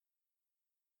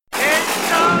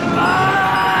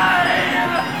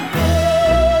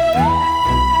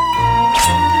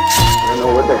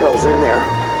the hell's in there.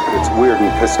 It's weird and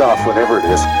pissed off, whatever it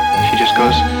is. She just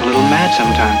goes a little mad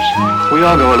sometimes. We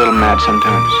all go a little mad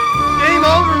sometimes. Game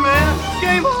over, man.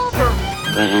 Game over.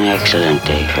 What an excellent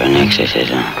day for an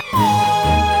exorcism.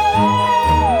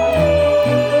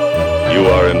 You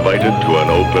are invited to an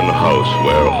open house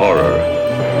where horror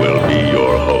will be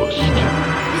your host.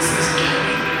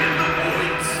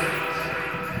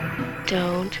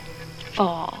 Don't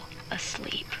fall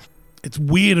asleep. It's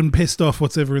weird and pissed off,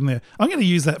 whatever in there. I'm going to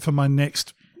use that for my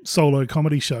next solo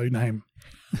comedy show name.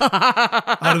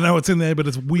 I don't know what's in there, but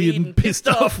it's weird and pissed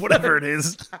off, whatever it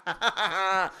is.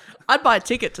 I'd buy a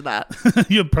ticket to that.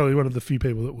 You're probably one of the few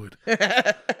people that would.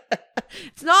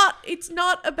 It's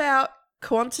not about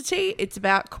quantity, it's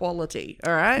about quality,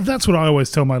 all right? That's what I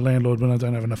always tell my landlord when I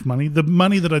don't have enough money. The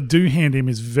money that I do hand him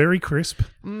is very crisp.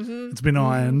 Mm-hmm. It's been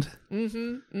ironed.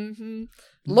 Mm-hmm. Mm-hmm.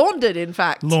 Laundered, in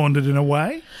fact. Laundered in a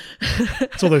way.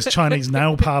 It's all those Chinese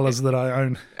nail parlors that I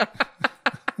own.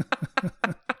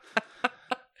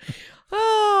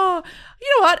 Oh,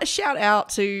 you know what? A shout out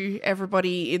to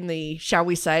everybody in the, shall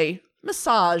we say,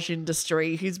 massage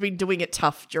industry who's been doing it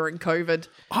tough during COVID.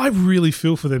 I really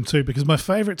feel for them too, because my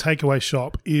favourite takeaway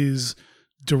shop is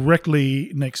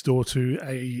directly next door to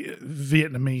a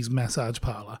Vietnamese massage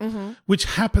parlour, which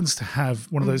happens to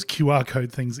have one of those QR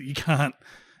code things that you can't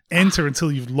enter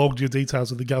until you've logged your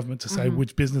details with the government to say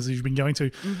which businesses you've been going to.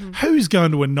 Who's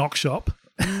going to a knock shop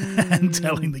and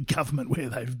telling the government where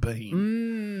they've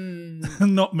been?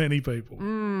 Not many people.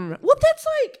 Well, that's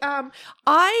like,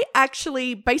 I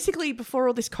actually, basically before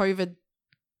all this COVID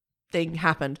thing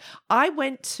happened, I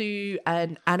went to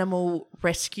an animal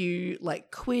rescue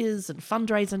like quiz and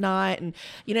fundraiser night, and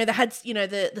they had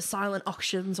the silent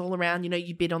auctions all around.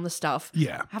 You bid on the stuff.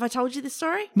 Yeah. Have I told you this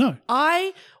story? No.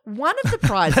 One of the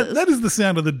prizes. that is the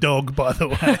sound of the dog, by the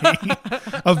way.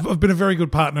 I've been a very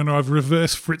good partner, and I've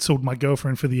reverse fritzled my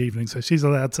girlfriend for the evening, so she's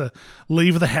allowed to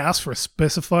leave the house for a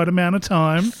specified amount of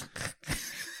time.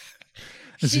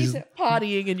 She's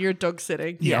partying and you're dog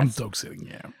sitting. Yeah, yes. I'm dog sitting,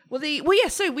 yeah.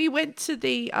 So we went to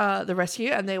the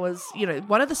rescue, and there was,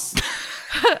 one of the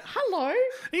hello.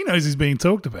 He knows he's being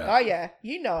talked about. Oh yeah,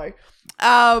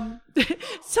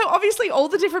 so obviously all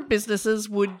the different businesses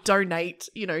would donate,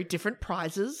 different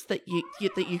prizes that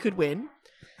you could win.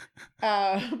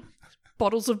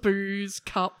 Bottles of booze,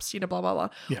 cups, blah, blah, blah.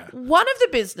 Yeah. One of the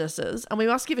businesses, and we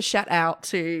must give a shout out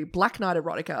to Black Knight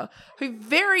Erotica, who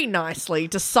very nicely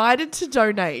decided to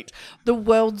donate the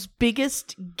world's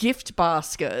biggest gift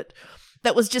basket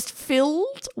that was just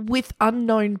filled with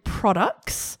unknown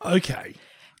products. Okay.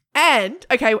 And,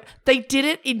 they did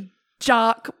it in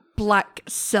dark black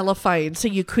cellophane, so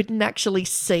you couldn't actually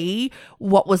see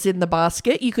what was in the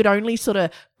basket. You could only sort of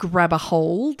grab a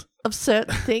hold of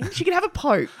certain things. You could have a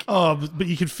poke. Oh, but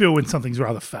you could feel when something's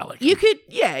rather phallic. You could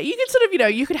sort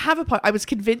of, you could have a poke. I was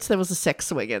convinced there was a sex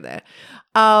swing in there.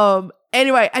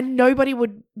 Anyway, and nobody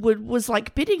was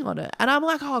like bidding on it. And I'm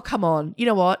like, oh, come on. You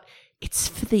know what? It's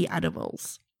for the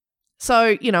animals.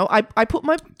 So, I put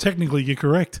my... Technically, you're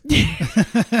correct.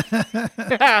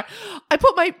 I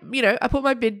put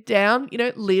my bid down,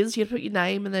 Liz, you put your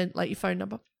name and then like your phone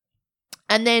number.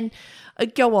 And then I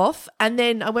go off, and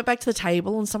then I went back to the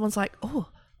table, and someone's like,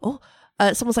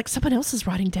 someone's like, someone else is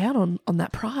writing down on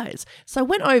that prize. So I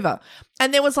went over,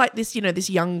 and there was like this, this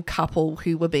young couple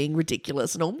who were being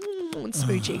ridiculous and all and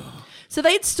smoochy. So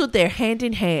they had stood there hand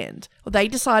in hand. They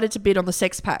decided to bid on the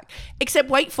sex pack. Except,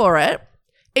 wait for it,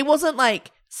 it wasn't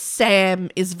like Sam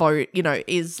is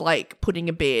like putting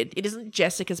a bid. It isn't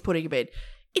Jessica's putting a bid.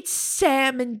 It's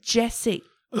Sam and Jessie.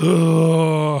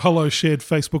 Oh, hello, shared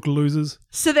Facebook losers.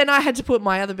 So then I had to put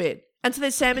my other bid. And so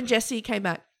then Sam and Jessie came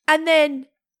back. And then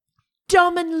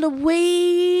Dom and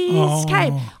Louise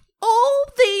came. All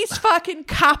these fucking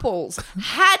couples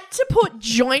had to put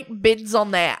joint bids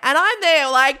on there. And I'm there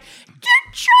like,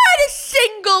 you're trying to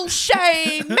single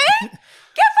shame me. Get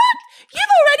fucked.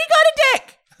 You've already got a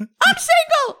dick. I'm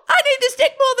single. I need this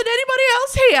dick more than anybody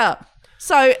else here.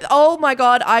 So, oh my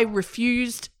God, I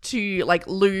refused to like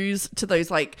lose to those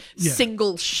like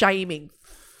single shaming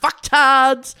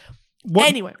fucktards.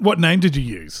 Anyway. What name did you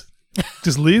use?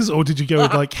 Just Liz, or did you go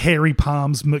with like Hairy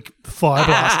Palms Fire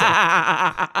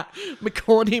Blaster?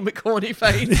 McCorny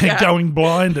face. Yeah. Going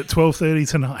blind at 12:30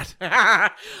 tonight.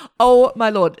 Oh my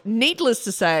Lord. Needless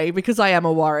to say, because I am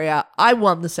a warrior, I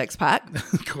won the sex pack.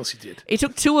 Of course you did. It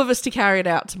took two of us to carry it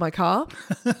out to my car.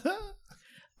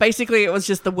 Basically, it was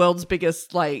just the world's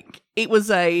biggest, like, it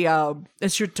was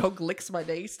as your dog licks my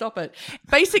knee, stop it.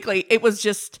 Basically, it was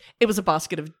a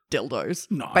basket of dildos.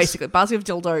 Nice. Basically, a basket of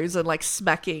dildos and, like,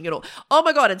 smacking and all. Oh,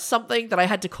 my God, it's something that I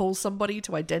had to call somebody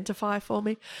to identify for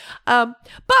me. But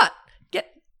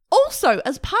Also,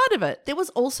 as part of it, there was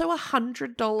also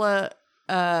 $100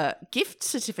 gift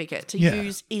certificate to Yeah.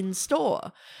 use in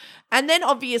store. And then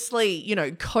obviously,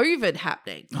 COVID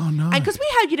happening. Oh, no. And because we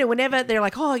had, whenever they're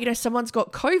like, someone's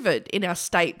got COVID in our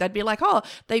state, they'd be like,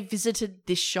 they visited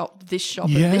this shop, and this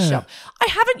Yeah. shop. I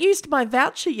haven't used my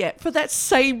voucher yet for that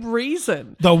same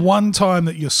reason. The one time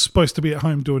that you're supposed to be at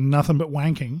home doing nothing but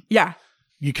wanking, Yeah,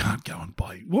 you can't go and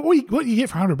buy. What you get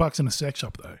for $100 in a sex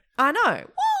shop though? I know. Well,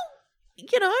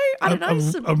 I don't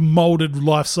know. A molded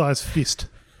life-size fist.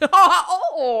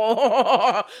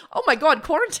 Oh my God,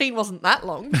 quarantine wasn't that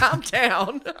long. Calm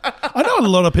down. I know a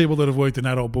lot of people that have worked in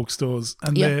adult bookstores,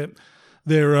 and Yeah.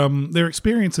 their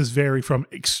experiences vary from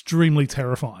extremely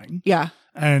terrifying Yeah.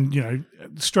 and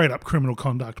straight up criminal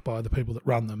conduct by the people that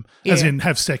run them, as Yeah. in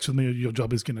have sex with me or your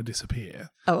job is going to disappear.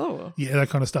 Oh. Yeah, that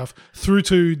kind of stuff, through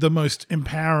to the most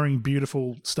empowering,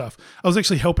 beautiful stuff. I was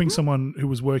actually helping someone who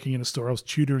was working in a store. I was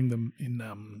tutoring them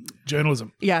in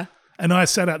journalism. Yeah. And I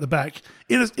sat out the back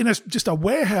in just a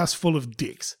warehouse full of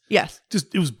dicks. Yes.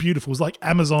 It was beautiful. It was like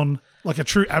Amazon, like a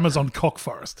true Amazon cock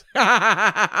forest.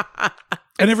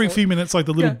 And every few minutes, like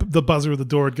the buzzer of the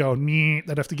door would go, and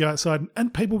they'd have to go outside.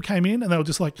 And people came in and they were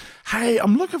just like, hey,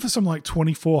 I'm looking for some like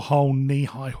 24-hole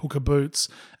knee-high hooker boots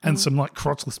and some like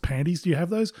crotchless panties. Do you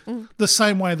have those? The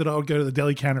same way that I would go to the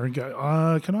deli counter and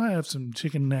go, can I have some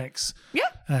chicken necks? Yeah.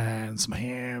 And some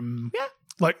ham? Yeah.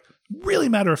 Like, really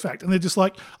matter of fact. And they're just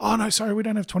like, oh, no, sorry, we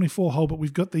don't have 24-hole, but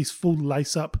we've got these full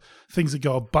lace-up things that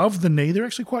go above the knee. They're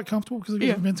actually quite comfortable because they've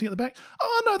got venting at the back.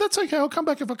 Oh, no, that's okay. I'll come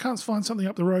back if I can't find something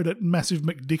up the road at Massive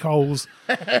McDickhole's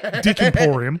Dick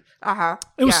Emporium. Uh-huh.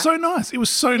 It was so nice. It was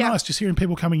so nice just hearing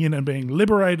people coming in and being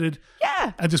liberated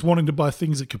Yeah. and just wanting to buy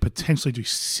things that could potentially do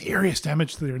serious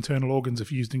damage to their internal organs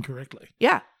if used incorrectly.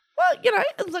 Yeah. Well,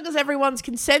 as long as everyone's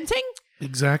consenting,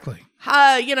 Exactly.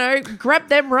 grab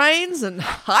them reins and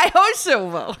hi-ho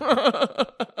silver.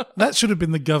 That should have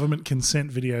been the government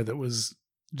consent video that was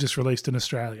just released in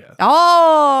Australia.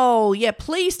 Oh, yeah.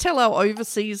 Please tell our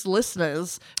overseas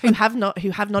listeners who have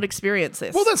not experienced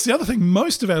this. Well, that's the other thing.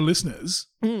 Most of our listeners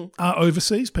are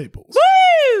overseas people.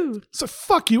 Woo! So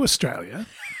fuck you, Australia.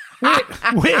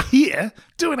 We're here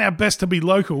doing our best to be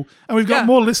local, and we've got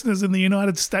more listeners in the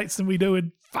United States than we do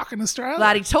in fucking Australia.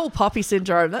 Bloody tall poppy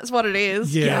syndrome. That's what it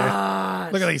is. Yeah.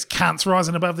 Gosh. Look at these cunts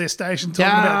rising above their station talking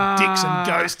about dicks and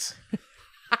ghosts.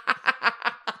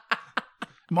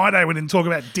 My day we didn't talk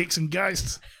about dicks and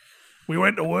ghosts. We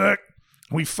went to work.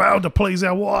 We failed to please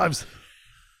our wives.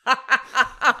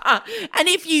 And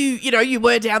if you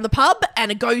were down the pub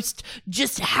and a ghost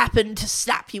just happened to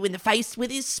slap you in the face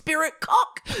with his spirit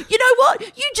cock, you know what?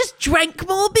 You just drank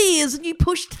more beers and you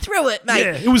pushed through it, mate.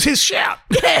 Yeah, it was his shout.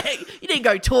 Yeah, you didn't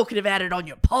go talking about it on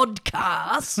your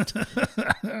podcast.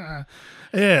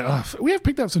 Yeah, we have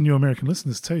picked up some new American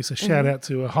listeners too, so shout out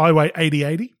to Highway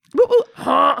 8080.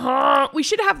 We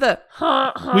should have the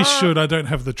We should. I don't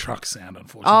have the truck sound,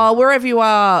 unfortunately. wherever you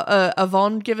are,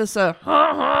 Yvonne, give us a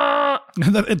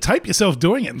And tape yourself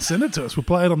doing it and send it to us. We'll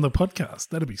play it on the podcast.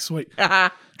 That'd be sweet.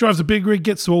 Drives a big rig,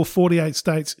 gets to all 48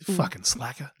 states. Fucking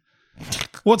slacker.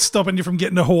 What's stopping you from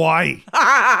getting to Hawaii?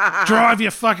 Drive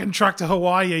your fucking truck to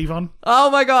Hawaii, Yvonne. Oh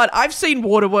my God, I've seen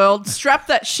Waterworld. Strap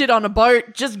that shit on a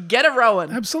boat. Just get a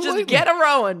rowing. Absolutely. Just get a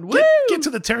rowing. Woo! Get to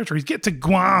the territories. Get to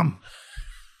Guam.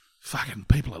 Fucking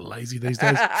people are lazy these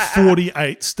days.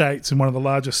 48 states in one of the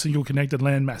largest single connected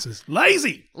land masses.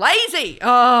 Lazy. Lazy.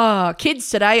 Oh, kids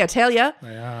today, I tell you.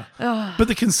 They are. But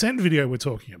the consent video we're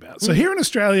talking about. So here in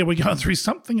Australia, we're going through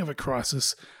something of a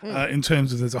crisis in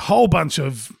terms of there's a whole bunch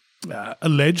of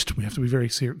alleged, we have to be very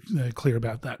clear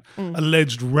about that,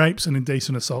 alleged rapes and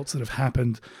indecent assaults that have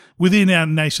happened within our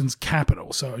nation's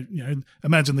capital. So,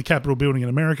 imagine the Capitol building in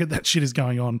America. That shit is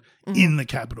going on in the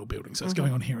Capitol building. So it's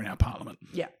going on here in our parliament.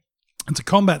 Yeah. And to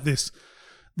combat this,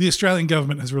 the Australian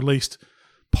government has released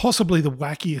possibly the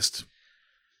wackiest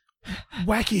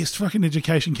fucking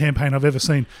education campaign I've ever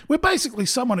seen, where basically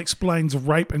someone explains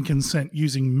rape and consent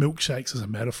using milkshakes as a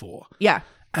metaphor. Yeah.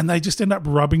 And they just end up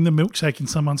rubbing the milkshake in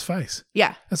someone's face.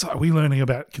 Yeah. It's like, are we learning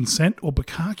about consent or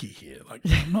bukkake here? Like,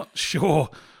 I'm not sure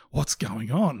what's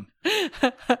going on.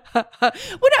 Well,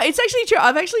 no, it's actually true.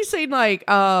 I've actually seen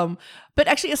but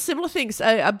actually a similar thing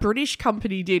a British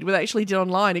company did, where they actually did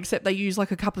online, except they used like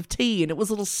a cup of tea and it was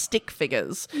little stick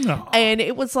figures. No. And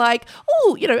it was like,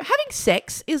 having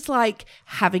sex is like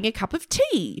having a cup of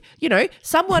tea.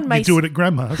 Someone may You do it at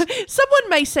grandma's. Someone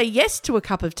may say yes to a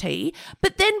cup of tea,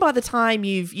 but then by the time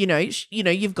you've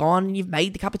gone and you've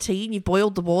made the cup of tea and you've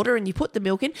boiled the water and you put the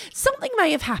milk in, something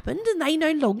may have happened and they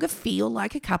no longer feel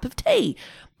like a cup of tea.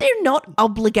 They're not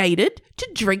obligated to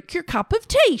drink your cup of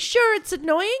tea. Sure, it's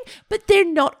annoying, but they're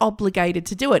not obligated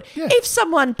to do it. Yeah. If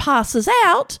someone passes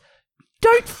out,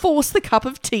 don't force the cup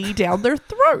of tea down their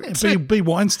throat. Be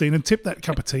Weinstein and tip that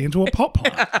cup of tea into a pot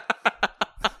plant.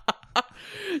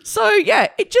 So, yeah,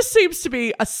 it just seems to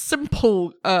be a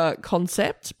simple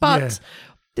concept, but Yeah.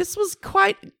 this was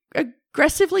quite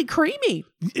aggressively creamy.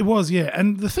 It was, yeah.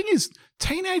 And the thing is,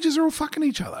 teenagers are all fucking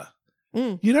each other.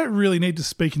 You don't really need to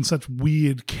speak in such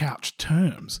weird couch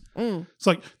terms. It's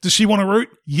like, does she want a root?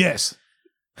 Yes.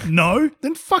 No?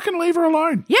 Then fucking leave her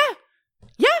alone. Yeah.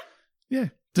 Yeah. Yeah.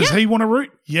 Does he want a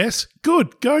root? Yes.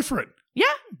 Good. Go for it.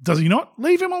 Yeah. Does he not?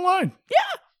 Leave him alone.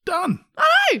 Yeah. Done. I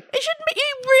know. It shouldn't be.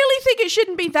 You really think it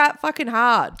shouldn't be that fucking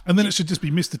hard? And then it should just be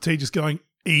Mr. T just going,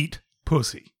 eat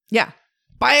pussy. Yeah.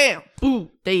 Bam. Ooh.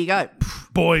 There you go.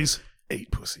 Boys,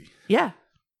 eat pussy. Yeah.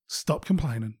 Stop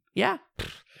complaining. Yeah.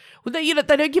 Well, they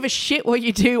don't give a shit what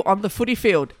you do on the footy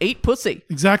field. Eat pussy.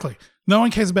 Exactly. No one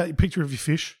cares about your picture of your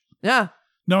fish. Yeah.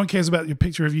 No one cares about your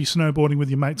picture of you snowboarding with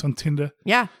your mates on Tinder.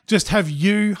 Yeah. Just have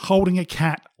you holding a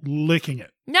cat, licking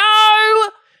it. No.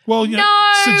 Well, you know,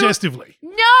 No. suggestively.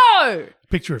 No.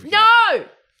 Picture of you. No.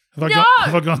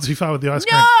 Have I gone too far with the ice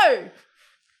cream? No.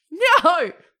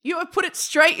 No. You have put it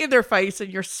straight in their face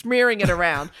and you're smearing it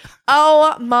around.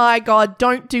 Oh my God,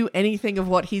 don't do anything of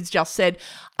what he's just said.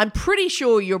 I'm pretty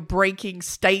sure you're breaking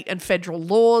state and federal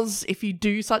laws if you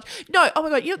do such. No, oh my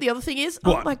God, you know what the other thing is?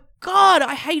 What? Oh my God,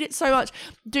 I hate it so much.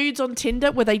 Dudes on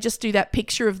Tinder where they just do that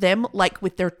picture of them like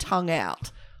with their tongue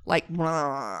out. Like,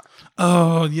 "Mwah."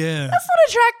 Oh, yeah. That's not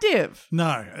attractive.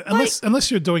 No.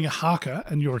 Unless you're doing a haka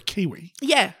and you're a Kiwi.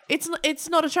 Yeah, it's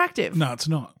not attractive. No, it's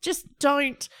not. Just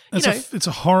don't, It's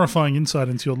a horrifying insight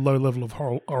into your low level of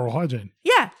oral hygiene.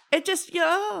 Yeah, it just you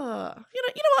know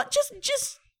what?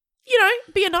 Just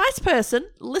be a nice person.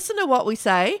 Listen to what we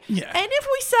say. Yeah. And if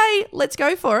we say let's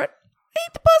go for it,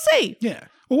 eat the pussy. Yeah.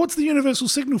 Well, what's the universal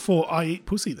signal for I eat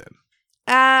pussy then?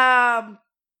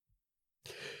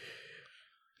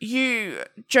 You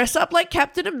dress up like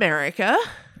Captain America.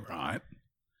 Right.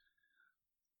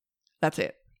 That's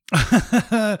it.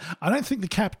 I don't think the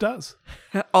Cap does.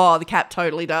 Oh, the Cap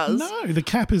totally does. No, the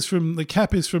Cap is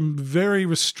from very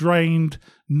restrained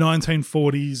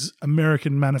 1940s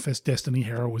American manifest destiny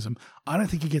heroism. I don't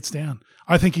think he gets down.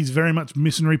 I think he's very much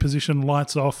missionary position,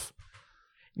 lights off.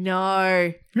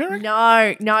 No. Really?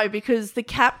 No, because the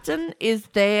captain is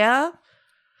there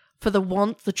for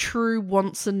the true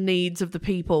wants and needs of the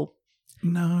people.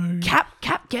 No.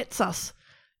 Cap gets us.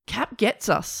 Cap gets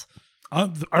us. I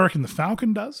reckon the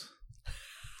Falcon does.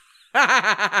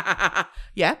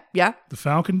 Yeah. The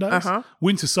Falcon does. Uh-huh.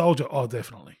 Winter Soldier, oh,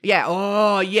 definitely. Yeah.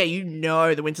 Oh, yeah.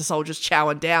 The Winter Soldier's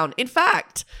chowing down. In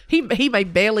fact, he may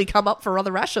barely come up for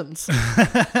other rations.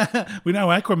 We know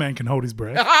Aquaman can hold his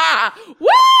breath.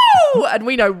 Woo! And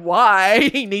we know why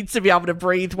he needs to be able to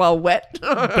breathe while wet.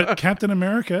 But Captain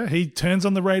America, he turns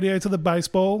on the radio to the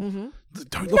baseball. Mm-hmm.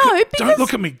 Don't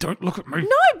look at me. Don't look at me.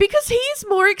 No, because he is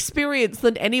more experienced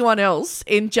than anyone else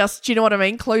in just, do you know what I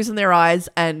mean? Closing their eyes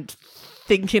and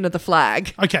thinking of the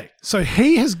flag. Okay, so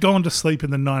he has gone to sleep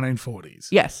in the 1940s.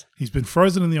 Yes. He's been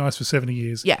frozen in the ice for 70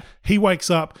 years. Yeah. He wakes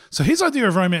up. So his idea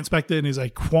of romance back then is a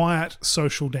quiet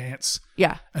social dance.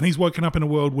 Yeah. And he's woken up in a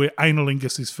world where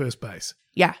analingus is first base.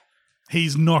 Yeah.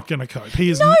 He's not going to cope. He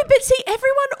is No, but see,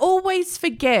 everyone always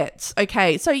forgets.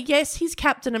 Okay, so yes, he's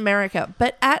Captain America,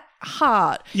 but at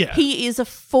heart, Yeah. he is a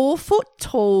 4 foot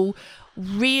tall,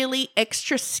 really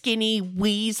extra skinny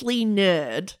Weasley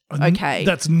nerd. Okay.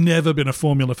 That's never been a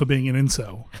formula for being an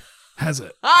incel, has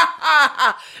it?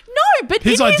 No, but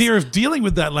His in idea of dealing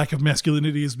with that lack of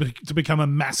masculinity is to become a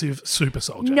massive super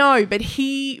soldier. No, but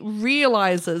he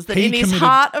realizes that He in his committed-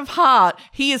 heart of heart,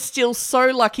 he is still so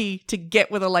lucky to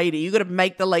get with a lady. You got to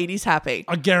make the ladies happy.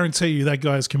 I guarantee you that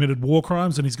guy has committed war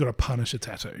crimes and he's got to punish a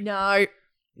tattoo. No.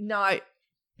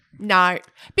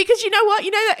 Because you know what?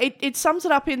 You know that it sums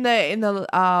it up in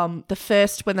the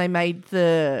first when they made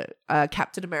the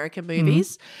Captain America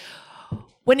movies.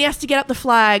 When he has to get up the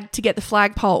flag to get the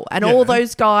flagpole, and all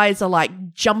those guys are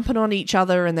like jumping on each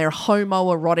other and they're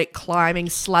homoerotic, climbing,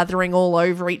 slathering all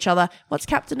over each other. What's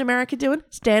Captain America doing?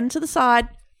 Standing to the side,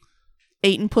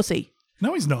 eating pussy.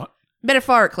 No, he's not.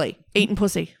 Metaphorically, eating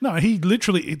pussy. No, he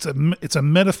literally, it's a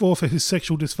metaphor for his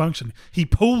sexual dysfunction. He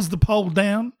pulls the pole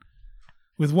down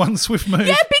with one swift move.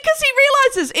 Yeah, because he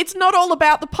realizes it's not all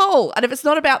about the pole. And if it's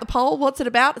not about the pole, what's it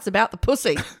about? It's about the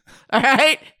pussy. All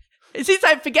right? He's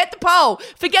saying, forget the pole.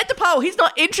 Forget the pole. He's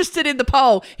not interested in the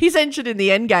pole. He's interested in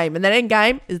the end game. And that end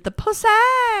game is the pussy.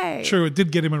 True, it did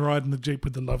get him a ride in the Jeep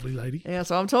with the lovely lady. Yeah,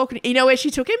 so I'm talking. You know where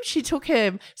she took him? She took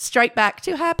him straight back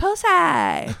to her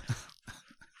pussy.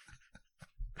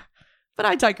 But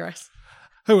I digress.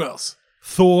 Who else?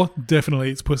 Thor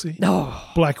definitely eats pussy.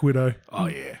 Oh. Black Widow. Oh,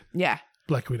 yeah. Yeah.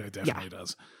 Black Widow definitely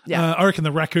does. Yeah. I reckon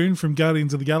the raccoon from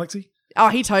Guardians of the Galaxy. Oh,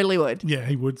 he totally would. Yeah,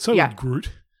 he would. So Yeah. would Groot.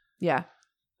 Yeah.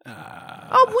 Would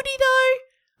he though?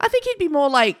 I think he'd be more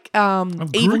like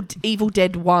Evil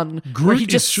Dead 1. where Groot he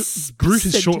Groot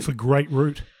is short for Great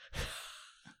Root.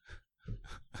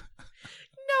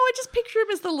 No, I just picture him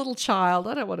as the little child.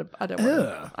 I don't want to.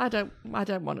 I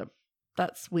don't want to.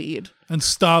 That's weird. And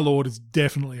Star-Lord is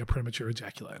definitely a premature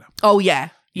ejaculator. Oh yeah,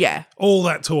 yeah, All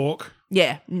that talk,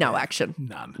 yeah. No action.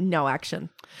 none. No action.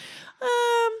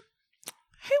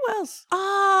 Who else?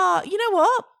 You know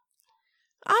what?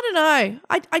 I don't know.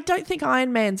 I don't think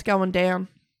Iron Man's going down.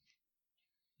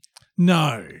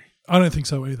 No, I don't think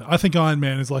so either. I think Iron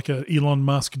Man is like a Elon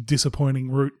Musk disappointing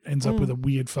route, ends up with a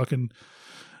weird fucking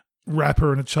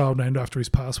rapper and a child named after his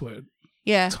password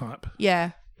Yeah, type.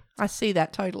 yeah. I see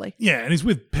that totally. Yeah, and he's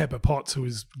with Pepper Potts, who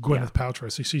is Gwyneth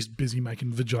Paltrow, so she's busy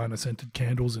making vagina-scented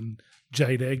candles and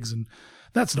jade eggs, and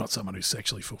that's not someone who's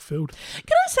sexually fulfilled. Can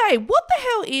I say, what the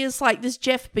hell is like this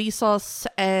Jeff Bezos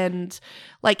and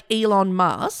like Elon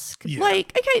Musk? Yeah.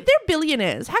 Like, okay, they're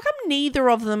billionaires. How come neither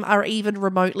of them are even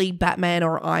remotely Batman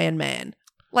or Iron Man?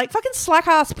 Like fucking slack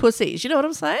ass pussies. You know what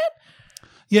I'm saying?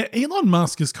 Yeah, Elon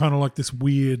Musk is kind of like this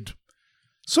weird,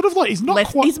 sort of like, he's not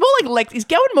quite... He's more like Lex. He's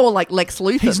going more like Lex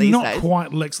Luthor He's these not days.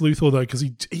 quite Lex Luthor, though, because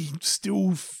he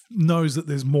still knows that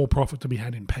there's more profit to be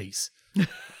had in peace.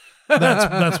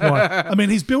 That's why. I mean,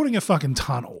 he's building a fucking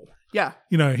tunnel. Yeah,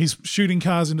 You know, he's shooting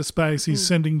cars into space. He's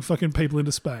sending fucking people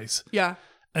into space. yeah.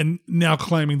 And now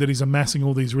claiming that he's amassing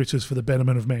all these riches for the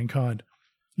betterment of mankind.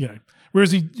 You know,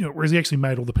 whereas he actually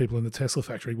made all the people in the Tesla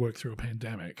factory work through a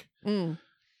pandemic.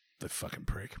 The fucking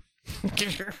prick.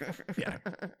 Yeah.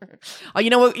 Oh, you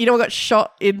know what? You know what got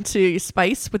shot into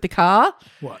space with the car?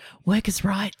 What? Workers'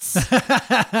 rights.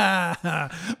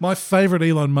 My favorite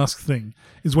Elon Musk thing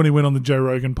is when he went on the Joe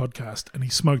Rogan podcast and he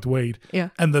smoked weed. Yeah.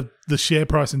 And the share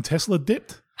price in Tesla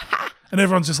dipped. And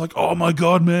everyone's just like, oh my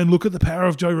God, man, look at the power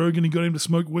of Joe Rogan. He got him to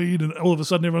smoke weed. And all of a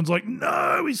sudden everyone's like,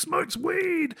 no, he smokes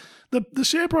weed. The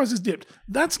share price has dipped.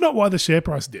 That's not why the share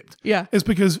price dipped. Yeah. It's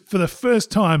because for the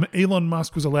first time, Elon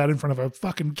Musk was allowed in front of a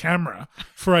fucking camera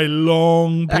for a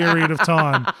long period of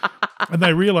time. And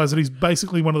they realized that he's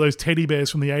basically one of those teddy bears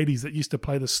from the 80s that used to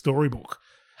play the storybook.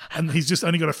 And he's just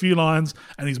only got a few lines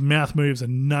and his mouth moves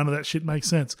and none of that shit makes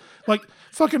sense. Like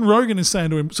fucking Rogan is saying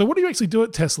to him, so what do you actually do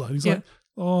at Tesla? And he's like,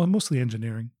 oh, mostly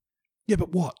engineering. Yeah,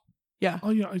 but what? Yeah.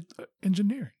 Oh, yeah,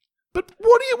 engineering. But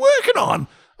what are you working on?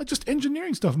 Just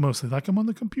engineering stuff mostly. Like I'm on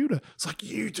the computer. It's like,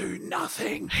 you do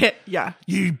nothing. Yeah.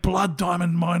 You blood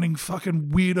diamond mining fucking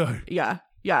weirdo. Yeah.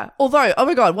 Yeah. Although, oh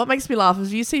my God, what makes me laugh is,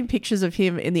 have you seen pictures of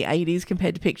him in the 80s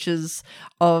compared to pictures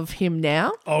of him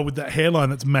now? Oh, with that hairline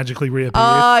that's magically reappeared.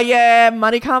 Oh, yeah.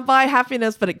 Money can't buy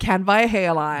happiness, but it can buy a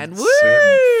hairline. Woo!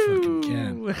 Certainly fucking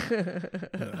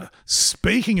can.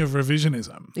 Speaking of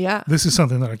revisionism, Yeah. this is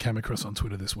something that I came across on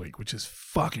Twitter this week, which is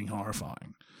fucking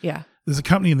horrifying. Yeah. There's a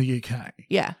company in the UK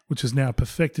Yeah. which has now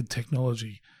perfected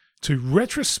technology to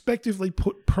retrospectively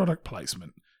put product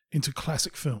placement into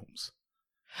classic films.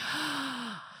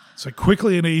 So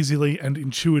quickly and easily and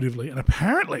intuitively. And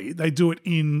apparently they do it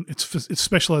it's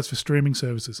specialized for streaming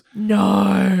services.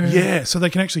 No. Yeah, so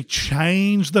they can actually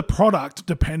change the product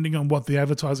depending on what the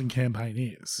advertising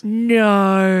campaign is.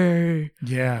 No.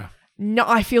 Yeah. No,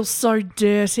 I feel so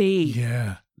dirty.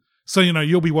 Yeah. So,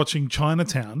 you'll be watching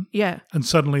Chinatown Yeah. and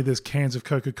suddenly there's cans of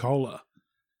Coca-Cola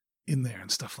in there and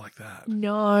stuff like that.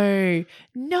 No.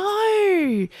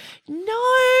 No.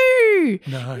 No.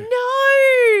 No.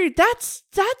 No. That's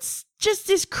just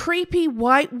this creepy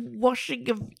whitewashing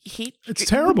of hit. It's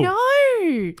terrible.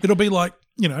 No. It'll be like,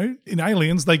 in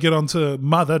Aliens, they get onto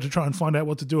Mother to try and find out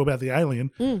what to do about the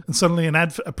alien, and suddenly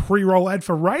a pre-roll ad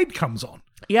for Raid comes on.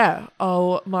 Yeah.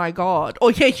 Oh my God. Oh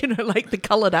yeah, like the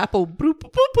coloured apple. Boop,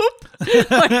 boop, boop, boop.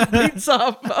 Like beats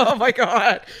up. Oh my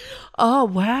God. Oh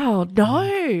wow.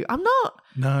 No, I'm not.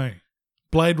 No.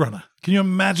 Blade Runner. Can you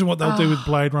imagine what they'll do with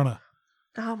Blade Runner?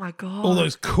 Oh my God. All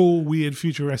those cool, weird,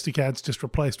 futuristic ads just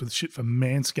replaced with shit for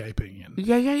manscaping. And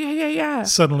Yeah.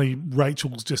 suddenly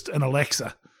Rachel's just an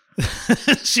Alexa.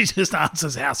 She just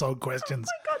answers household questions.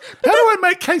 Oh my God. How do I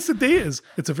make quesadillas?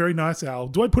 It's a very nice owl.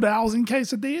 Do I put owls in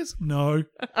quesadillas? No.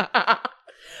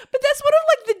 But that's one of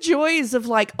like the joys of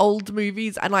like old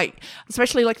movies and like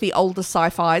especially like the older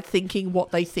sci-fi, thinking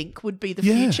what they think would be the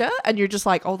future, and you're just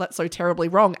like, oh, that's so terribly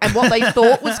wrong. And what they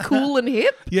thought was cool and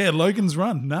hip. Yeah, Logan's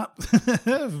Run. Nah.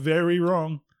 Very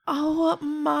wrong. Oh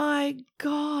my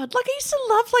God. Like I used to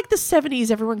love like the 70s,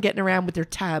 everyone getting around with their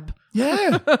tab.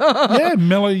 Yeah. Yeah,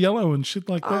 Mellow Yellow and shit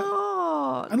like that.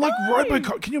 Oh, And like no.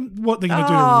 RoboCop, what they're going to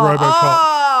do to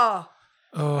RoboCop?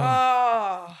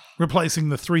 Oh. Replacing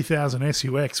the 3000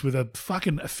 SUX with a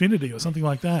fucking Affinity or something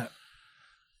like that.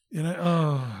 You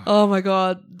know, Oh my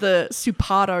God, the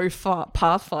Supato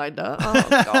Pathfinder. Oh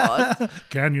God.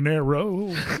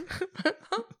 Canyonero.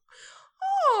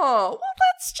 Oh, well,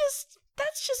 that's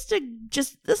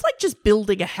like just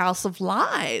building a house of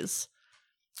lies.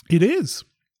 It is.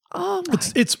 Oh my,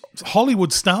 It's Hollywood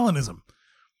Stalinism.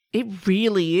 it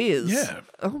really is. Yeah.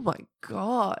 Oh my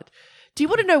God. Do you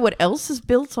want to know what else is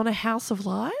built on a house of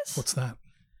lies? What's that?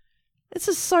 This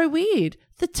is so weird.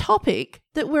 The topic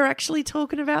that we're actually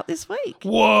talking about this week.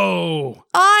 Whoa.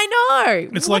 I know.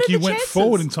 It's What like are you the went chances?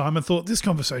 forward in time and thought, this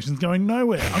conversation's going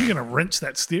nowhere. I'm going to wrench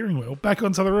that steering wheel back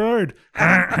onto the road.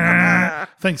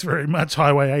 Thanks very much,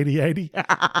 Highway 8080.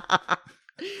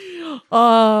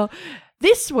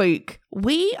 This week,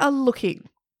 we are looking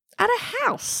at a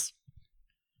house.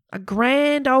 A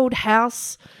grand old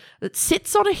house that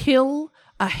sits on a hill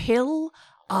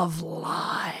of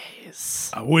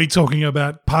lies. Are we talking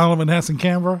about Parliament House in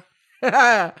Canberra?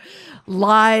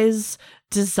 Lies,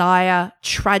 desire,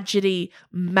 tragedy,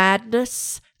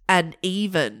 madness, and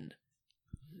even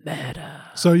murder.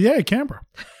 So, yeah, Canberra.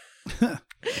 Built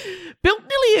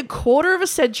nearly a quarter of a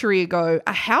century ago,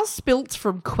 a house built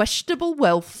from questionable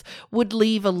wealth would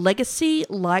leave a legacy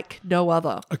like no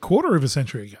other. A quarter of a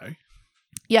century ago.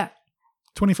 Yeah.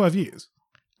 25 years.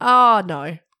 Oh,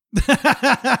 no.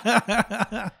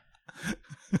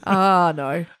 Oh,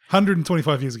 no.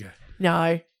 125 years ago.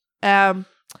 No.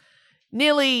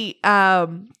 Nearly,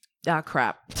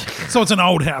 crap. So it's an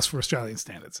old house for Australian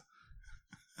standards.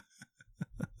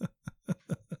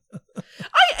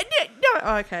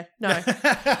 No, okay, no.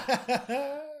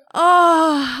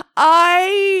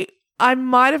 I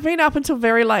might have been up until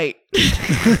very late.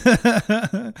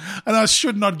 And I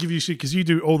should not give you shit because you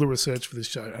do all the research for this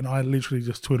show and I literally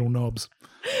just twiddle knobs.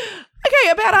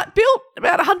 Okay, built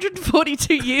about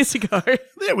 142 years ago.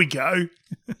 There we go.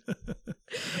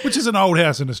 Which is an old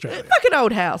house in Australia. Fucking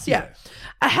old house, yeah.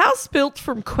 A house built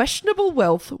from questionable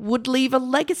wealth would leave a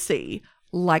legacy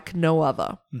like no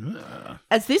other.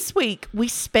 As this week, we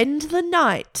spend the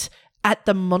night at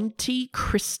the Monte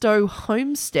Cristo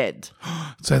homestead.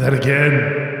 Say that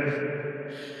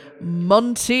again.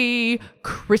 Monte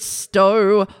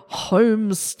Cristo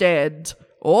homestead.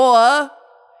 Or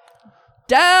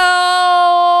Down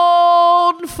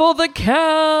for the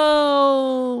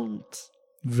Count.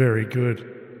 Very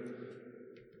good.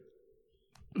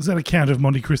 Is that a Count of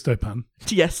Monte Cristo pun?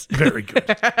 Yes. Very good.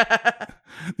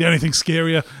 The only thing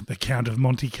scarier, the Count of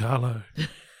Monte Carlo.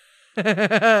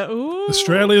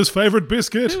 Australia's favourite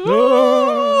biscuit.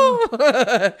 Oh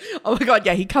my God,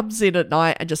 yeah, he comes in at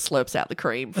night and just slurps out the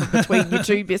cream from between your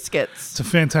two biscuits. It's a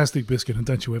fantastic biscuit and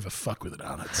don't you ever fuck with it,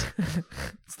 Arnott.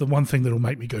 It's the one thing that'll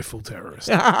make me go full terrorist.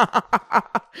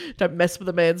 Don't mess with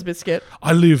a man's biscuit.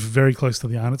 I live very close to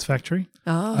the Arnott's factory.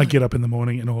 Oh. I get up in the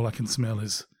morning and all I can smell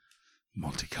is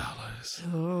Monte Carlos.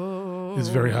 It's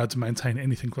very hard to maintain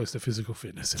anything close to physical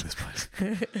fitness in this place.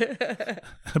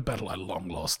 A battle I long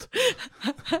lost.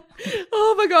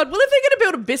 Oh my God. Well, if they're going to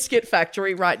build a biscuit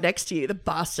factory right next to you, the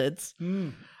bastards.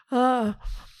 In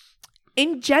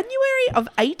January of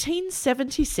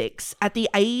 1876, at the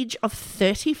age of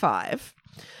 35,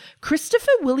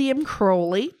 Christopher William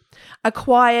Crawley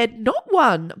acquired not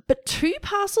one, but two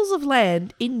parcels of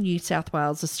land in New South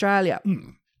Wales, Australia.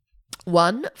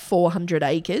 One, 400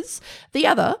 acres. The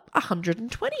other,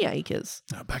 120 acres.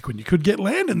 Now, back when you could get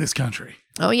land in this country.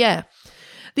 Oh, yeah.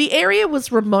 The area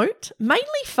was remote, mainly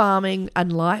farming,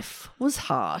 and life was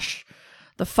harsh.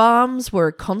 The farms were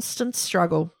a constant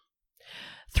struggle.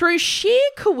 Through sheer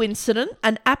coincidence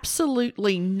and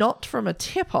absolutely not from a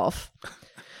tip-off,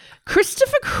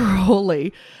 Christopher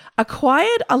Crawley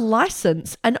acquired a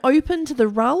license and opened the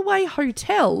Railway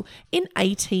Hotel in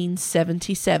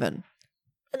 1877.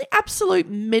 In the absolute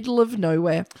middle of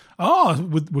nowhere. Oh,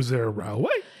 was there a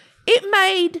railway? It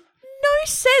made no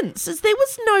sense as there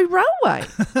was no railway.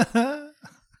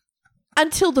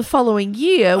 Until the following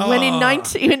year when in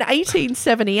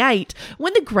 1878,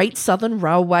 when the Great Southern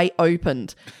Railway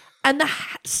opened and the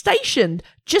station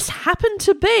just happened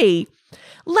to be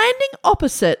landing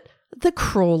opposite the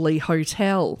Crawley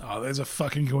Hotel. Oh, there's a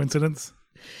fucking coincidence.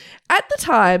 At the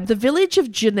time, the village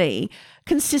of Genee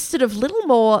consisted of little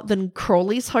more than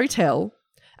Crawley's Hotel,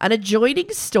 an adjoining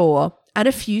store, and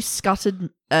a few scattered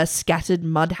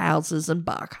mud houses and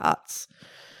bark huts.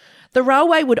 The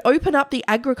railway would open up the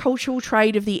agricultural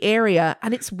trade of the area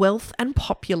and its wealth and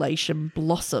population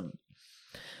blossom.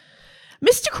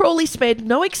 Mr. Crawley spared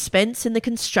no expense in the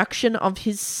construction of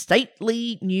his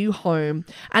stately new home,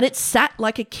 and it sat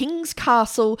like a king's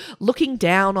castle looking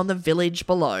down on the village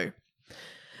below.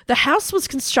 The house was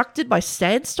constructed by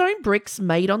sandstone bricks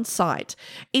made on site,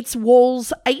 its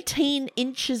walls 18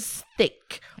 inches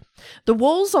thick. The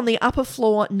walls on the upper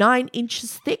floor 9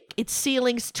 inches thick, its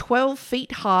ceilings 12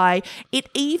 feet high. It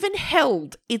even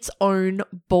held its own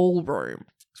ballroom.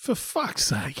 For fuck's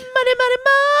sake. Money, money,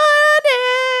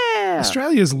 money!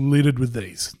 Australia's littered with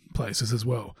these places as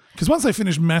well. Because once they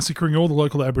finish massacring all the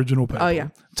local Aboriginal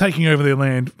people, taking over their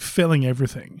land, felling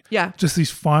everything, just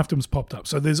these fiefdoms popped up.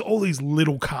 So there's all these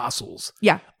little castles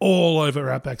all over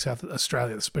outback South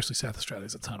Australia, especially South Australia.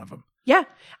 There's a ton of them. Yeah,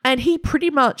 and he pretty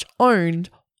much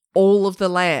owned all of the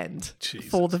land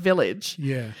for the village.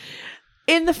 Yeah.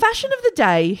 In the fashion of the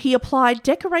day, he applied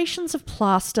decorations of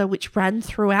plaster which ran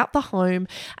throughout the home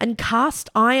and cast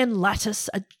iron lattice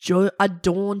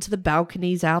adorned the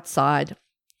balconies outside.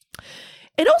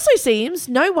 It also seems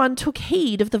no one took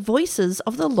heed of the voices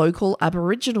of the local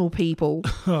Aboriginal people.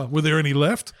 Were there any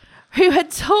left? Who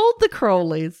had told the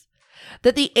Crawleys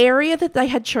that the area that they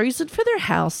had chosen for their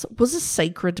house was a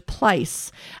sacred place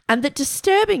and that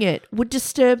disturbing it would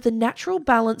disturb the natural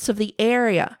balance of the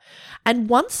area. And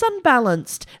once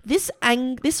unbalanced, this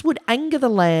would anger the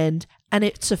land and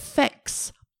its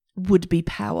effects would be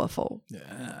powerful.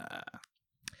 Yeah.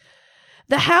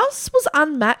 The house was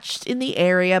unmatched in the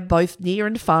area both near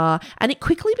and far, and it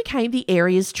quickly became the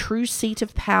area's true seat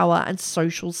of power and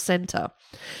social centre.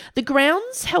 The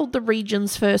grounds held the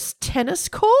region's first tennis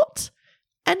court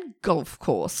and golf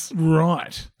course.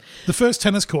 Right. The first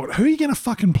tennis court. Who are you going to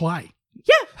fucking play?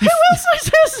 Yeah, who else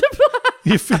knows how to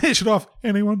play? You finish it off.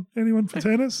 Anyone for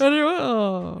tennis? Anyone?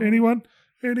 Oh.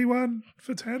 Anyone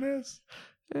for tennis?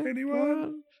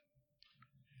 Anyone?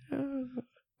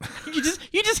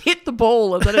 You just hit the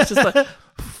ball and then it's just like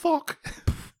fuck.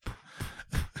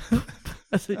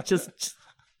 it just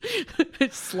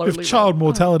it slowly. If child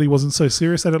mortality wasn't so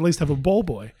serious, they'd at least have a ball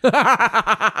boy.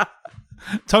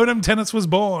 Totem tennis was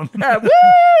born. Yeah, woo!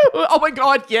 Oh my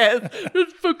god, yes. I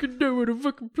fucking know what to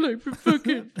fucking play for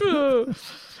fucking. The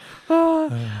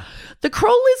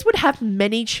Crawleys would have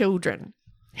many children.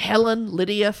 Helen,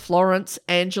 Lydia, Florence,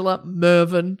 Angela,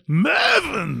 Mervyn,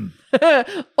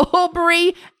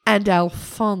 Aubrey, and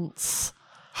Alphonse.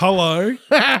 Hello?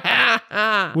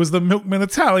 Was the milkman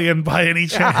Italian by any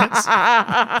chance?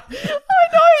 I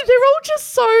know, they're all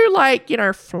just so like,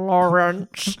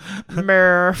 Florence,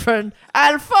 Mervyn,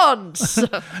 Alphonse.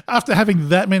 After having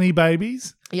that many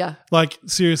babies? Yeah. Like,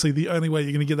 seriously, the only way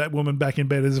you're going to get that woman back in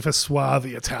bed is if a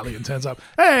swarthy Italian turns up.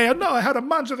 Hey, I know how to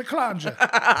manja the clanger.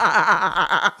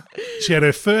 She had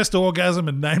her first orgasm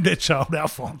and named her child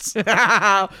Alphonse. Woo!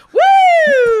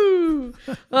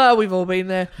 Oh, we've all been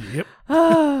there. Yep.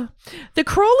 The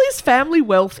Crawleys' family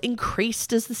wealth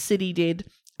increased as the city did,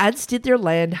 as did their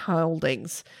land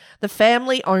holdings. The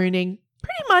family owning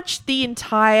pretty much the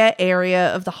entire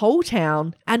area of the whole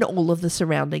town and all of the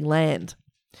surrounding land.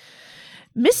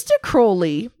 Mr.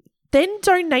 Crawley then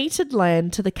donated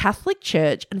land to the Catholic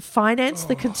Church and financed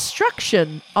the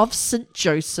construction of St.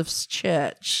 Joseph's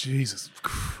Church. Jesus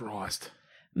Christ.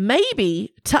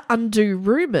 Maybe to undo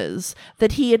rumours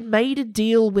that he had made a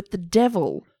deal with the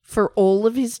devil for all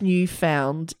of his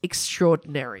newfound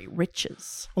extraordinary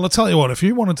riches. Well, I'll tell you what, if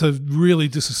you wanted to really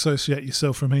disassociate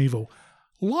yourself from evil,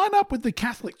 line up with the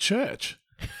Catholic Church.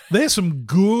 There's some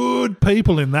good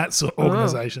people in that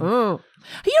organisation. You know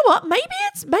what? Maybe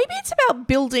it's about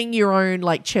building your own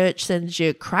church sends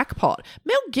you crackpot.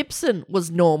 Mel Gibson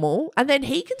was normal, and then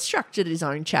he constructed his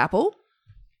own chapel,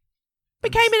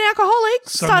 became an alcoholic,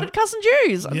 started cussing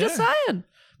Jews. I'm just saying,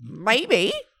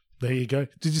 maybe. There you go.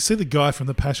 Did you see the guy from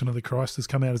The Passion of the Christ has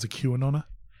come out as a QAnoner?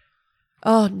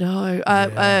 Oh no,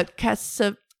 I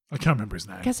can't remember his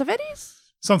name. Cassavetes?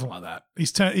 Something like that.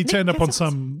 He turned up on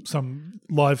some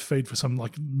live feed for some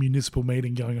municipal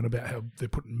meeting going on about how they're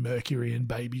putting mercury in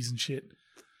babies and shit.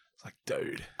 It's like,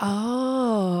 dude.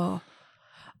 Oh.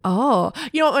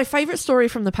 You know what? My favourite story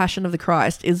from The Passion of the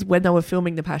Christ is when they were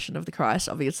filming The Passion of the Christ,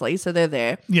 obviously. So they're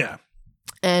there. Yeah.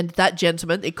 And that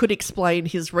gentleman, it could explain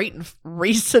his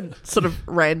recent sort of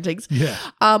rantings. Yeah.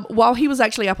 While he was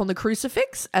actually up on the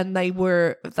crucifix and they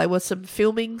were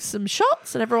filming some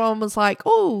shots and everyone was like,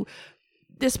 oh,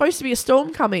 there's supposed to be a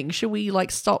storm coming. Should we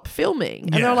stop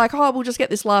filming? And they're like, oh, we'll just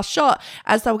get this last shot.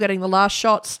 As they were getting the last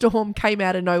shot, storm came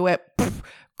out of nowhere. Poof,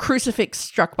 crucifix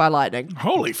struck by lightning.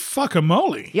 Holy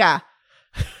fuck-a-moly. Yeah.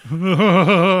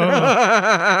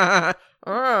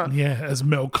 Yeah, as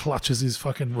Mel clutches his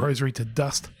fucking rosary to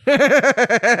dust. So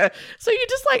you're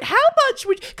just like, how much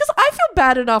would? Because I feel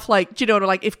bad enough, like, do you know,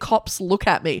 like if cops look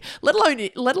at me, let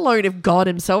alone if God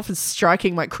Himself is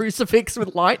striking my crucifix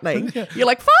with lightning. You're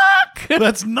like, fuck.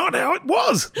 That's not how it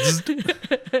was.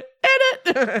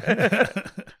 Edit.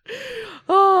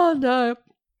 Oh no.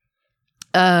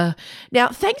 Now,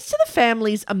 thanks to the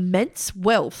family's immense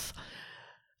wealth,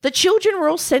 the children were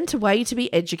all sent away to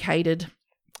be educated.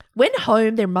 When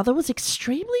home, their mother was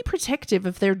extremely protective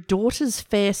of their daughter's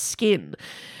fair skin,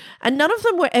 and none of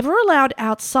them were ever allowed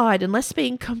outside unless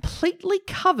being completely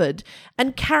covered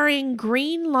and carrying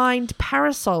green-lined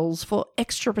parasols for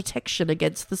extra protection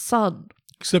against the sun.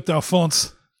 Except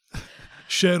Alphonse.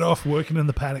 Shirt off, working in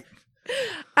the paddock.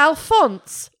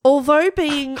 Alphonse, although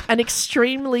being an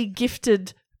extremely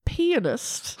gifted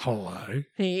pianist, Hello.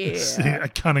 yeah, A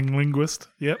cunning linguist.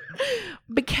 Yep.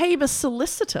 became a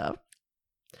solicitor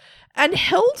and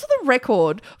held the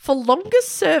record for longest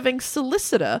serving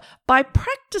solicitor by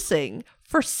practicing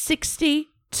for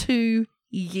 62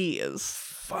 years.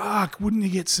 Fuck, wouldn't you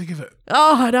get sick of it?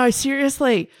 Oh, no,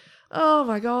 seriously. Oh,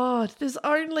 my God. There's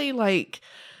only like...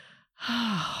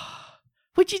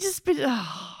 would you just be...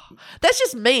 that's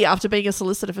just me after being a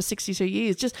solicitor for 62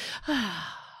 years. Just...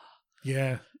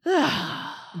 Yeah.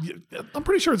 I'm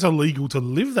pretty sure it's illegal to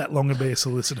live that long and be a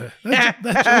solicitor. That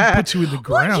job puts you in the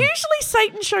ground. Well, usually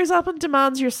Satan shows up and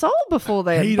demands your soul before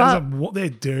then. He doesn't want. They're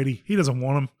dirty. He doesn't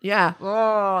want them. Yeah.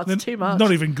 Oh, it's They're too much.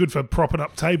 Not even good for propping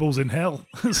up tables in hell.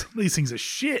 These things are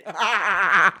shit.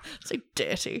 So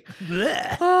dirty.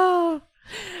 Oh.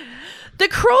 The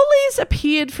Crawleys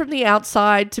appeared from the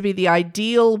outside to be the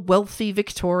ideal wealthy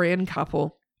Victorian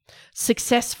couple.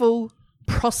 Successful,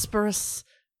 prosperous,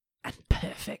 and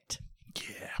perfect.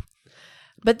 Yeah.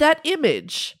 But that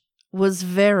image was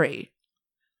very,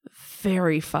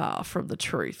 very far from the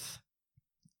truth.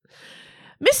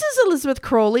 Mrs. Elizabeth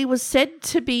Crawley was said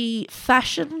to be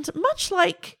fashioned much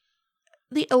like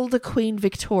the elder Queen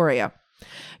Victoria,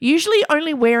 usually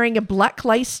only wearing a black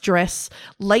lace dress,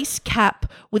 lace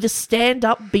cap with a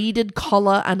stand-up beaded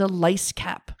collar and a lace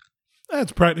cap.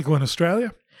 That's practical in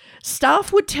Australia.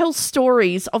 Staff would tell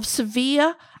stories of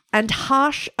severe and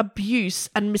harsh abuse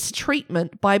and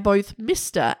mistreatment by both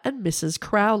Mr. and Mrs.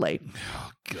 Crowley.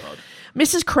 Oh, God.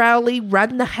 Mrs. Crowley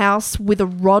ran the house with a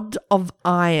rod of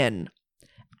iron,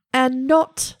 and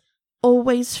not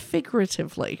always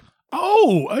figuratively.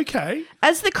 Oh, okay.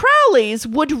 As the Crowleys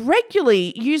would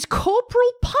regularly use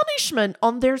corporal punishment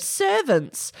on their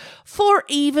servants for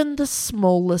even the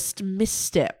smallest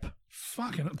misstep.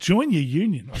 Fucking join your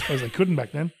union. I suppose they couldn't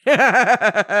back then.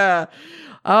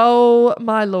 Oh,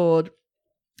 my Lord.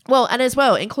 Well, and as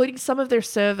well, including some of their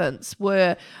servants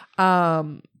were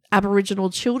Aboriginal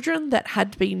children that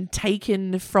had been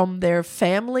taken from their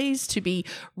families to be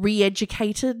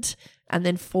re-educated and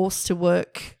then forced to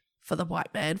work for the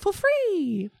white man for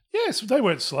free. Yes, they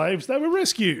weren't slaves. They were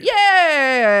rescued.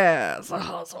 Yes.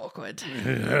 Oh, it's awkward.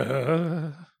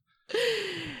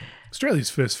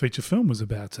 Australia's first feature film was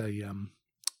about a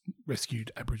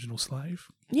rescued Aboriginal slave.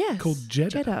 Yes. Called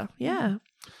Jeddah. Jeddah, yeah.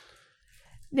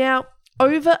 Now,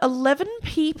 over 11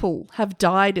 people have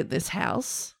died in this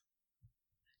house.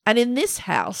 And in this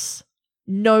house,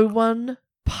 no one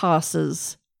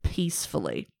passes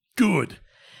peacefully. Good.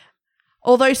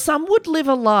 Although some would live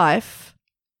a life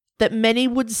that many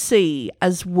would see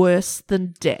as worse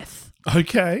than death.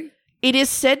 Okay. It is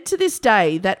said to this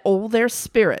day that all their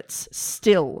spirits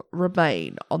still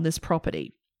remain on this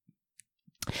property.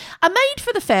 A maid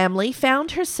for the family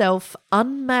found herself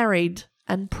unmarried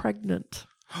and pregnant.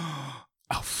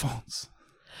 Alphonse.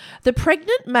 The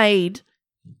pregnant maid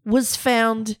was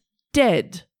found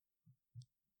dead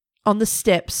on the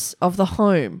steps of the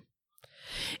home.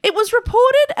 It was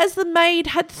reported as the maid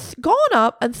had gone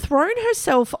up and thrown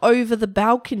herself over the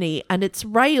balcony and its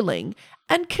railing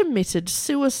and committed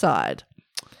suicide.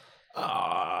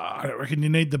 I don't reckon you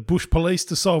need the bush police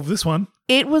to solve this one.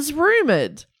 It was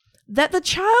rumoured that the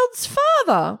child's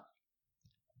father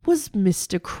was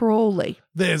Mr. Crawley.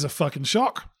 There's a fucking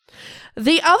shock.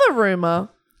 The other rumour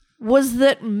was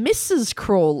that Mrs.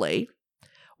 Crawley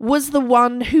was the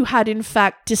one who had in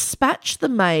fact dispatched the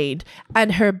maid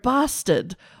and her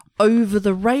bastard over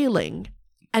the railing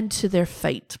and to their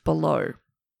fate below.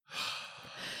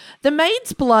 The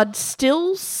maid's blood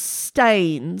still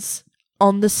stains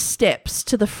on the steps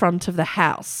to the front of the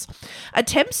house.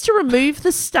 Attempts to remove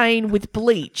the stain with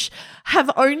bleach have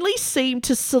only seemed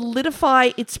to solidify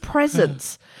its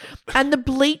presence, and the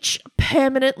bleach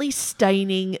permanently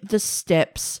staining the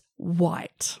steps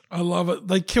white. I love it.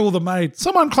 They kill the maid.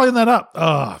 Someone clean that up.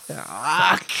 Oh,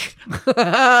 Fuck.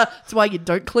 That's why you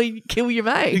don't kill your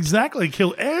maid. exactly.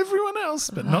 Kill everyone else,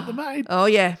 but not the maid. Oh,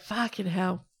 yeah. Fucking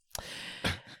hell.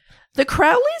 The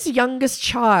Crowleys' youngest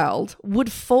child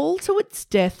would fall to its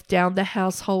death down the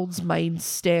household's main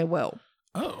stairwell.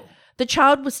 Oh. The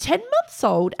child was 10 months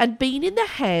old and been in the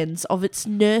hands of its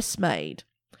nursemaid.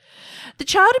 The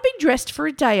child had been dressed for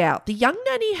a day out. The young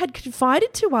nanny had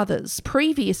confided to others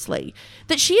previously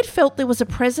that she had felt there was a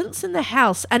presence in the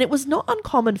house, and it was not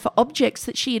uncommon for objects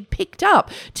that she had picked up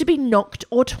to be knocked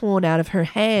or torn out of her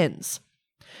hands.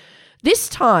 This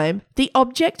time, the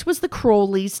object was the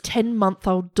Crawleys'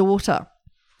 10-month-old daughter.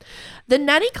 The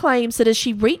nanny claims that as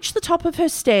she reached the top of the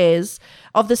stairs,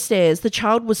 the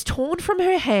child was torn from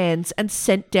her hands and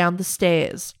sent down the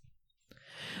stairs.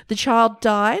 The child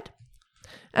died,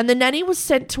 and the nanny was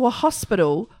sent to a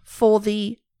hospital for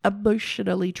the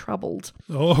emotionally troubled,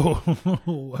 Oh,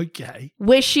 okay.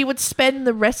 where she would spend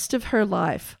the rest of her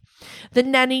life. The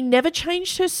nanny never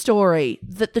changed her story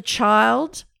that the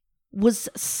child was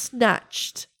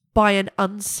snatched by an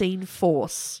unseen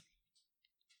force.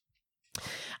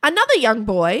 Another young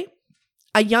boy,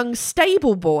 a young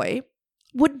stable boy,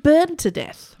 would burn to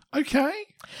death. Okay.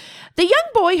 The young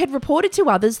boy had reported to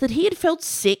others that he had felt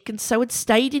sick and so had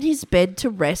stayed in his bed to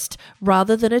rest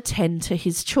rather than attend to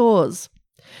his chores.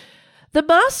 The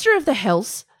master of the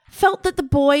house felt that the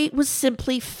boy was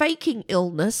simply faking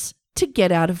illness to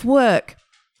get out of work.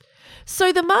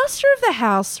 So the master of the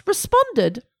house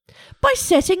responded by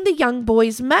setting the young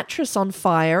boy's mattress on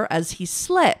fire as he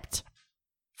slept.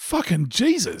 Fucking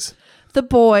Jesus. The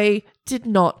boy did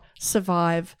not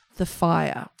survive the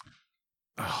fire.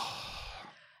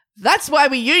 That's why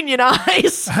we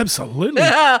unionize. Absolutely.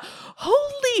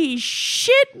 Holy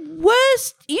shit,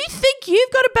 worst. You think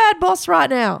you've got a bad boss right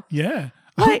now? Yeah.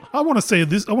 Like- I want to see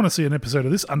this. I want to see an episode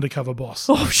of this Undercover Boss.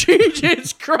 Oh,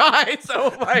 Jesus Christ.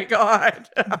 Oh, my God.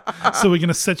 So we're going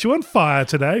to set you on fire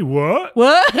today. What?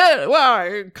 What?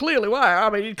 Well, clearly, why? I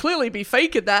mean, you'd clearly be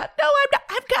faking that. No, I'm not.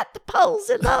 I've got the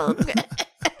palsy lung.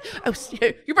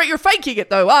 You're faking it,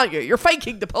 though, aren't you? You're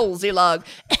faking the palsy lung.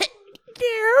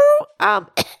 No,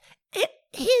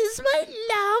 here's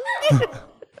my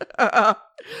lung.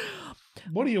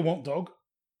 What do you want, dog?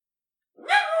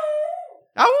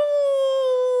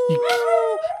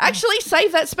 Oh! Actually,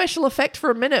 save that special effect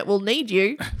for a minute. We'll need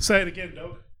you. Say it again,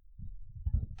 dog.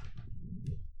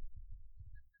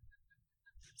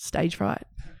 Stage fright.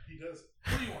 He does.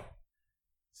 What do you want?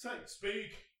 Say,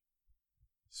 speak.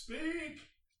 Speak.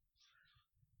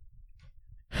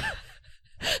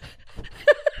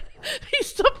 You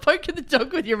stop poking the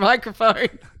dog with your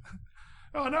microphone.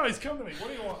 Oh, no, he's come to me. What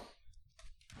do you want?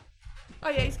 Oh,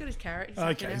 yeah, he's got his carrot. He's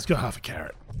Okay, he's got half a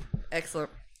carrot. Excellent.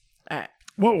 All right.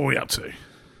 What were we up to?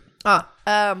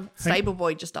 Stable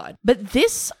boy just died. But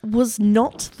this was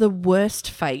not the worst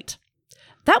fate.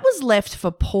 That was left for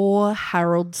poor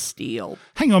Harold Steele.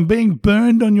 Hang on, being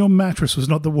burned on your mattress was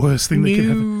not the worst thing that could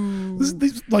happen.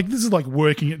 This is like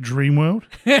working at Dreamworld.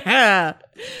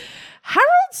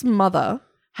 Harold's mother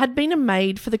had been a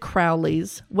maid for the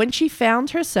Crowleys when she found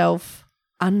herself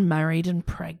unmarried and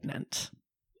pregnant.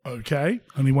 Okay,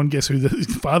 only one guess who the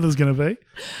father's going to be.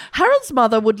 Harold's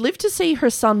mother would live to see her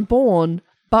son born,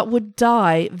 but would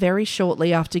die very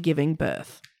shortly after giving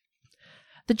birth.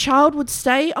 The child would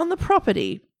stay on the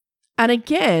property, and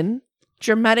again,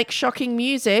 dramatic, shocking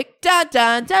music. Da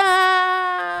da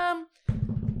da.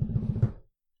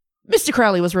 Mr.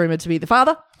 Crowley was rumoured to be the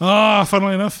father. Ah,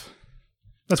 funnily enough.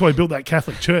 That's why he built that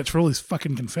Catholic church, for all his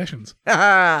fucking confessions.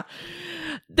 The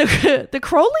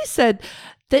Crowley said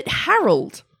that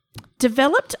Harold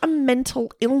developed a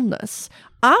mental illness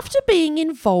after being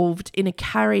involved in a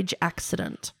carriage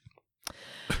accident.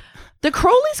 The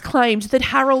Crowleys claimed that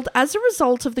Harold, as a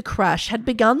result of the crash, had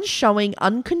begun showing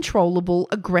uncontrollable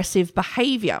aggressive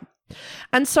behaviour.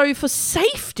 And so for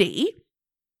safety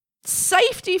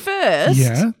first,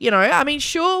 Yeah. you know, I mean,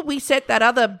 sure, we set that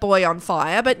other boy on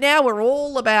fire, but now we're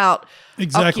all about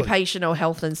Exactly. occupational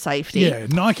health and safety. Yeah,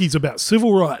 Nike's about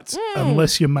civil rights,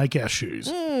 unless you make our shoes.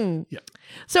 Yeah.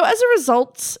 So as a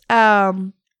result,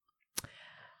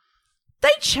 they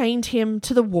chained him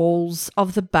to the walls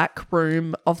of the back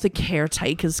room of the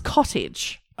caretaker's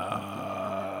cottage,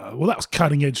 Well, that was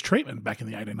cutting edge treatment back in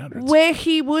the 1800s. where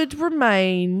he would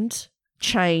remain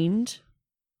chained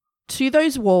to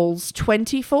those walls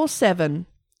 24/7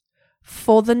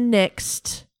 for the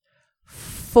next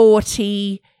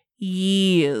 40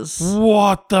 years.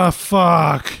 What the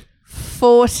fuck?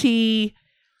 40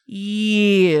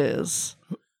 years.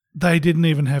 They didn't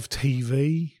even have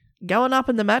TV. going up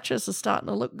in the mattress is starting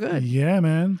to look good. Yeah,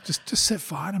 man. Just set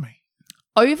fire to me.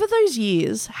 Over those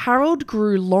years, Harold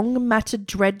grew long matted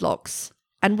dreadlocks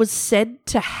and was said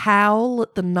to howl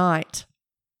at the night,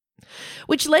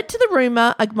 which led to the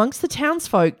rumour amongst the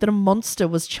townsfolk that a monster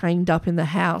was chained up in the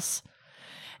house.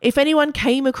 If anyone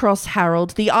came across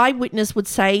Harold, the eyewitness would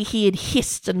say he had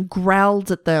hissed and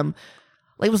growled at them.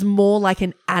 It was more like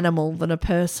an animal than a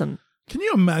person. Can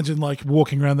you imagine, like,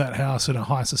 walking around that house at a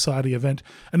high society event,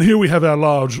 and here we have our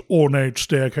large, ornate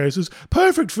staircases,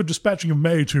 perfect for dispatching of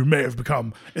maids who may have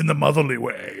become in the motherly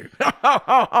way.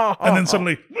 And then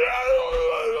suddenly...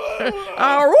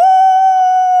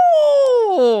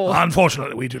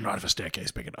 Unfortunately, we do not have a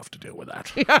staircase big enough to deal with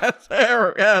that.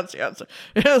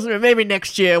 Yes. Maybe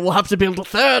next year we'll have to build a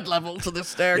third level to this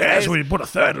staircase. Yes, we put a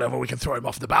third level, we can throw him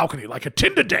off the balcony like a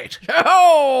Tinder date.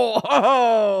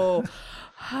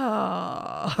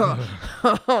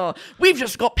 We've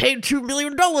just got paid $2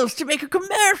 million to make a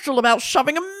commercial about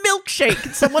shoving a milkshake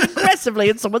at someone aggressively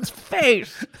in someone's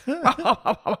face.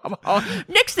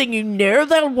 Next thing you know,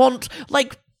 they'll want,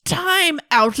 like, time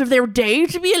out of their day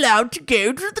to be allowed to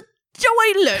go to the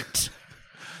toilet.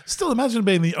 Still, imagine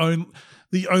being the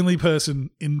only person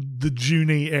in the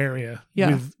Junie area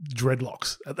with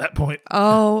dreadlocks at that point.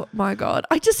 Oh, my God.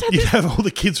 I just had You'd have all the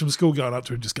kids from school going up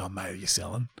to him just going, mate, are you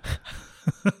selling?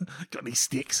 Got any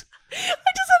sticks? I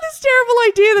just had this terrible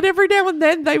idea that every now and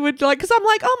then they would, like, because I'm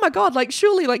like, oh my God, like,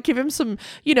 surely, like, give him some,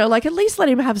 you know, like, at least let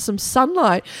him have some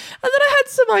sunlight. And then I had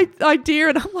some idea,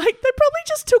 and I'm like, they probably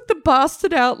just took the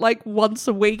bastard out, like, once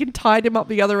a week and tied him up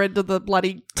the other end of the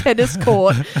bloody tennis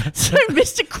court so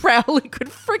Mr. Crowley could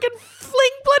friggin'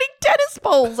 fling bloody tennis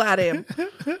balls at him.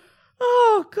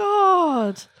 Oh,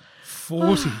 God.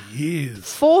 40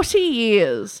 years. 40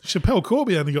 years. Chappelle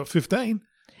Corby only got 15.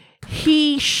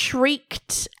 He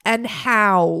shrieked and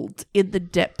howled in the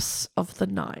depths of the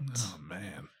night. Oh,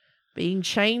 man. Being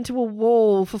chained to a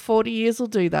wall for 40 years will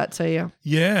do that to you.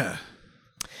 Yeah.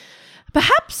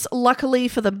 Perhaps luckily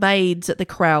for the maids at the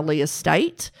Crowley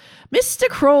estate, Mr.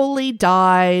 Crawley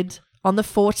died on the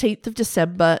 14th of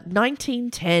December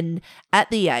 1910 at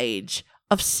the age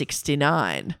of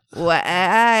 69.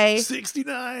 Way.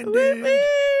 69, dude.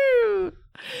 Woo-hoo.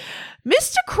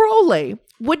 Mr. Crawley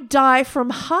would die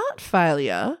from heart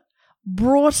failure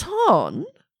brought on,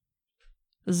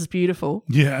 this is beautiful,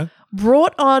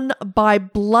 brought on by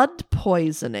blood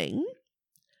poisoning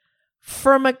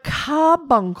from a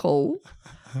carbuncle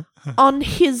on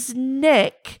his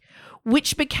neck,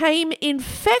 which became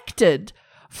infected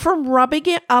from rubbing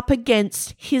it up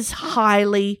against his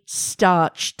highly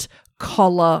starched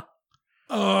collar.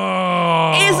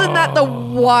 Oh. Isn't that the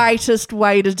whitest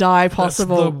way to die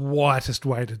possible? That's the whitest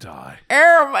way to die.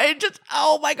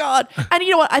 Oh my God. And you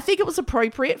know what? I think it was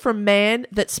appropriate for a man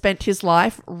that spent his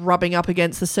life rubbing up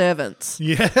against the servants.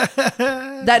 Yeah.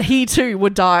 That he too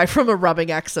would die from a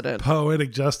rubbing accident.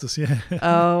 Poetic justice, yeah.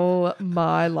 Oh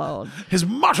my Lord. His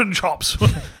mutton chops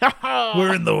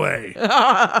were in the way.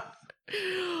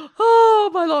 Oh,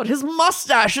 my Lord. His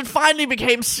mustache had finally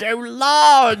became so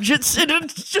large, it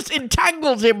just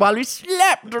entangled him while he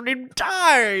slept and he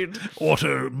died.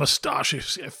 Auto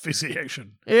moustache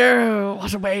asphyxiation. Oh,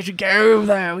 what a way to go,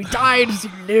 though. He died as he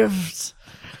lived.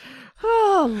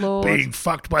 Oh, Lord. Being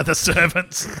fucked by the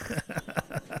servants.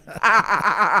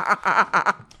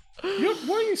 Why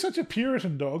are you such a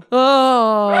Puritan, dog?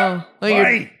 Oh.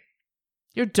 Hey.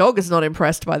 Your dog is not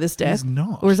impressed by this death. He's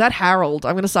not. Or is that Harold?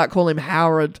 I'm going to start calling him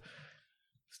Howard.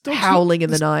 Howling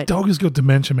in the night. Dog has got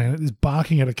dementia, man. It is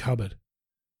barking at a cupboard.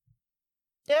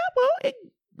 Yeah, well,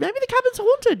 maybe the cupboard's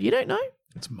haunted. You don't know.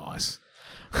 It's mice.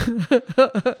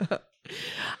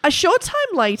 A short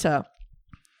time later,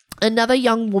 another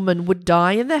young woman would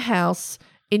die in the house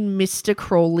in Mr.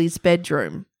 Crawley's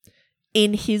bedroom,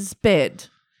 in his bed,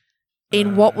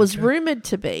 in what was rumoured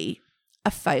to be a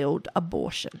failed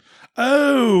abortion.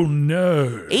 Oh,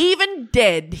 no. Even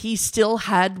dead, he still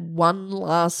had one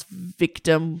last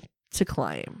victim to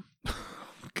claim.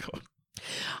 God.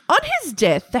 On his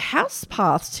death, the house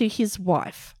passed to his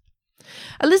wife.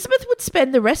 Elizabeth would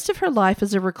spend the rest of her life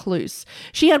as a recluse.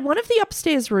 She had one of the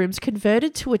upstairs rooms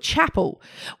converted to a chapel,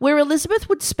 where Elizabeth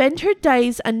would spend her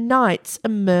days and nights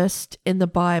immersed in the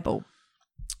Bible.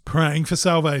 Praying for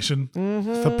salvation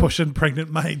for pushing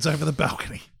pregnant maids over the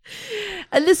balcony.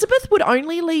 Elizabeth would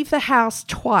only leave the house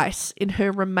twice in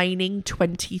her remaining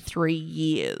 23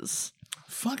 years.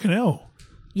 Fucking hell.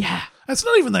 Yeah. That's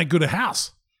not even that good a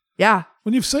house. Yeah.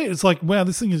 When you've seen it, it's like, wow,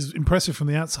 this thing is impressive from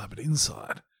the outside, but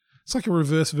inside, It's like a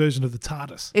reverse version of the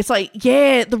TARDIS. It's like,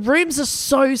 yeah, the rooms are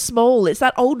so small. It's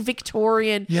that old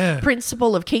Victorian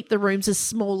principle of keep the rooms as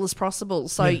small as possible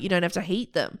so you don't have to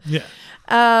heat them. Yeah.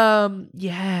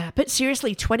 But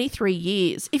seriously, 23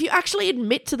 years. If you actually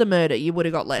admit to the murder, you would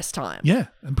have got less time. Yeah,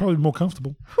 and probably more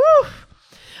comfortable. Whew.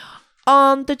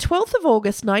 On the 12th of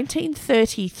August,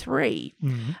 1933,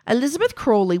 Elizabeth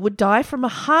Crawley would die from a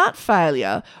heart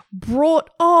failure brought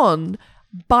on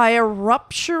by a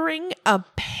rupturing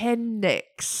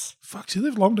appendix. Fuck, she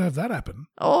lived long to have that happen.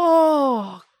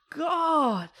 Oh,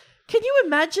 God. Can you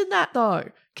imagine that, though?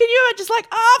 Can you imagine just like,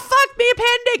 oh, fuck me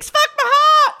appendix, fuck my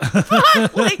heart,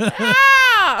 fuck, like,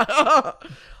 ah!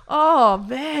 Oh,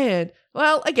 man.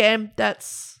 Well, again,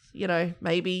 that's,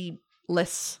 maybe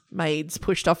less maids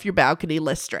pushed off your balcony,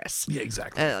 less stress. Yeah,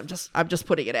 exactly. And I'm just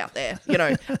putting it out there,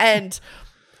 and,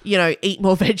 eat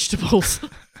more vegetables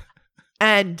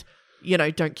and,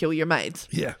 don't kill your maids.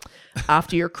 Yeah.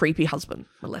 After your creepy husband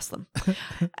molest them.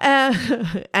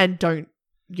 And don't,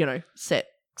 set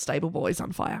stable boys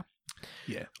on fire.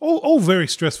 Yeah. All very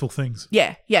stressful things.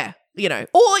 Yeah.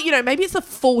 Or, maybe it's the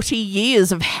 40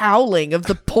 years of howling of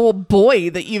the poor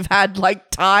boy that you've had,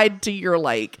 tied to your,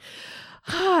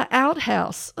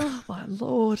 outhouse. Oh, my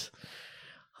Lord.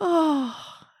 Oh,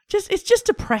 it's just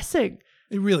depressing.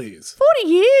 It really is.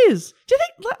 40 years. Do you think,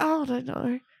 I don't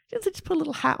know. Didn't they just put a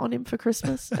little hat on him for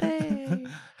Christmas? Hey.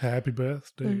 Happy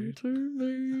birthday to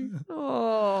me.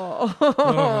 Oh.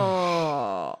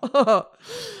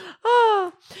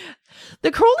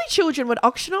 The Crawley children would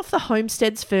auction off the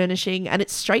homestead's furnishing, and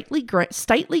its stately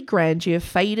grandeur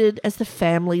faded as the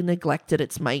family neglected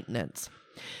its maintenance.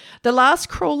 The last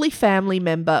Crawley family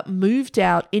member moved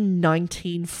out in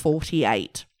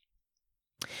 1948.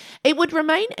 It would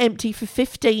remain empty for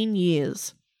 15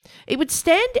 years. It would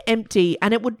stand empty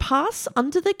and it would pass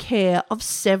under the care of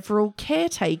several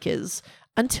caretakers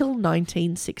until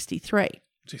 1963.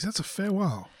 Jeez, that's a fair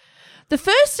while. The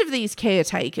first of these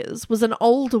caretakers was an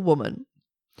older woman.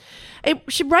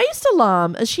 She raised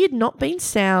alarm as she had not been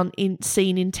seen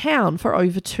in town for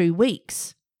over 2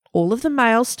 weeks. All of the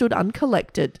mail stood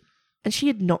uncollected and she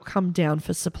had not come down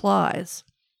for supplies.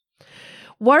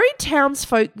 Worried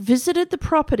townsfolk visited the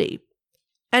property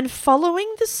and,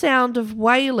 following the sound of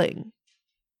wailing,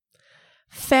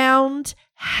 found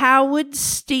Howard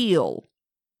Steele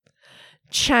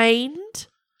chained,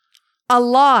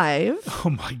 alive. Oh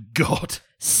my God.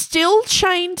 Still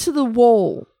chained to the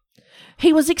wall.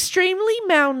 He was extremely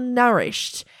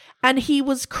malnourished and he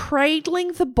was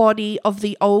cradling the body of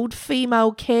the old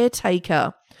female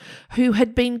caretaker who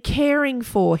had been caring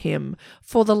for him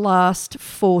for the last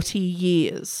 40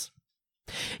 years.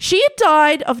 She had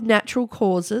died of natural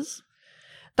causes.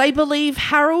 They believe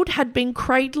Harold had been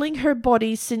cradling her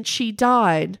body since she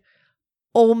died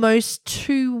almost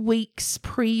 2 weeks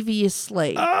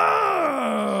previously.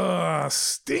 Ah,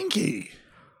 stinky.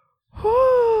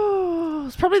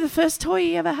 It's probably the first toy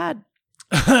he ever had.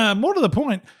 More to the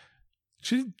point,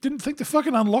 she didn't think to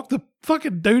fucking unlock the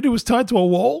fucking dude who was tied to a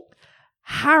wall.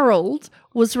 Harold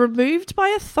was removed by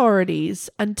authorities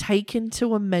and taken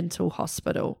to a mental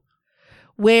hospital,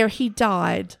 where he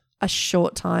died a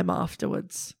short time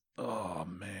afterwards. Oh,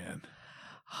 man.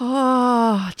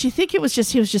 Oh, do you think it was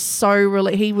just, he was just so,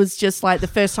 he was just like, the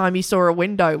first time he saw a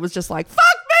window, was just like, fuck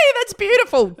me, that's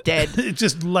beautiful, dead. It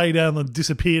just lay down and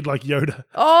disappeared like Yoda.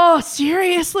 Oh,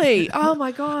 seriously? Oh,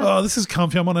 my God. Oh, this is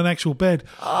comfy. I'm on an actual bed.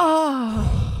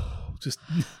 Oh. Just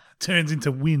turns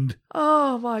into wind.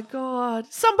 Oh, my God.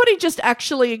 Somebody just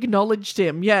actually acknowledged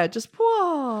him. Yeah, just,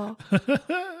 whoa.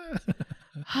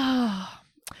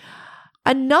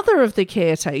 Another of the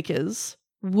caretakers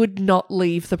would not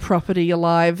leave the property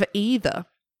alive either.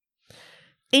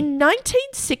 In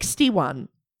 1961,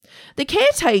 the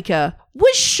caretaker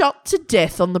was shot to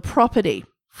death on the property.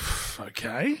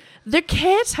 Okay. The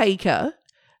caretaker,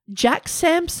 Jack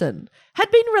Sampson, had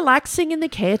been relaxing in the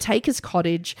caretaker's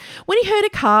cottage when he heard a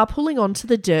car pulling onto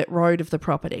the dirt road of the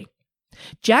property.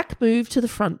 Jack moved to the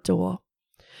front door.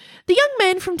 The young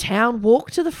man from town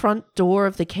walked to the front door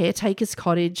of the caretaker's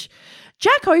cottage.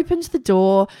 Jack opened the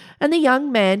door and the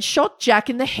young man shot Jack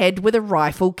in the head with a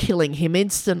rifle, killing him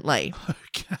instantly.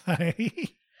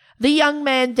 Okay. The young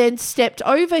man then stepped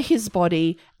over his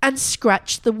body and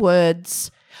scratched the words,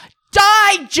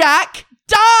 "Die, Jack,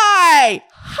 die!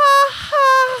 Ha,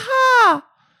 ha, ha!"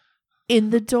 in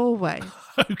the doorway.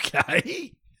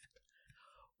 Okay.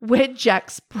 Where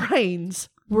Jack's brains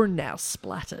were now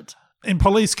splattered. In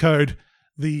police code,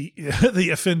 the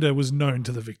offender was known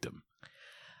to the victim.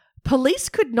 Police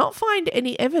could not find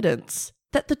any evidence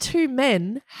that the two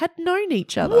men had known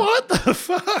each other. What the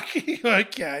fuck?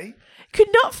 Okay. could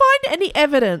not find any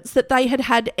evidence that they had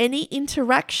had any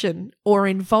interaction or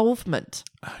involvement,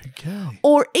 Okay.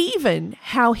 or even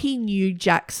how he knew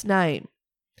Jack's name.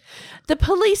 The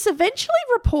police eventually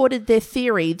reported their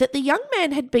theory that the young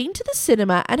man had been to the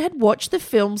cinema and had watched the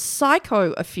film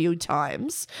Psycho a few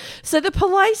times, so the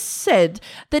police said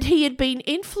that he had been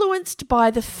influenced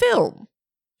by the film,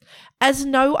 as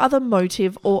no other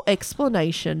motive or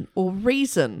explanation or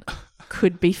reason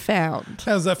could be found.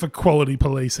 How's that for quality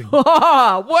policing?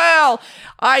 Ah, well,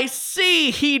 I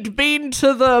see he'd been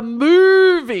to the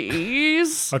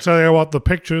movies. I tell you what, the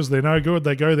pictures, they're no good.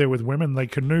 They go there with women. They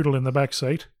canoodle in the back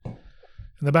seat.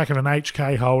 In the back of an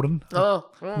HK Holden. A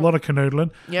lot of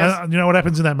canoodling. Yes. And you know what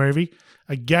happens in that movie?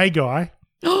 A gay guy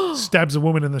stabs a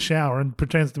woman in the shower and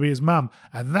pretends to be his mum.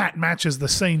 And that matches the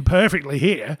scene perfectly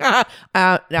here.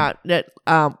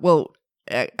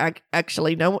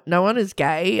 Actually, no one is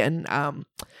gay, and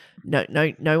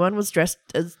no one was dressed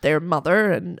as their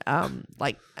mother, and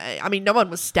no one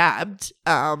was stabbed.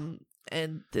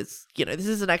 And this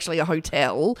isn't actually a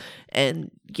hotel, and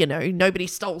nobody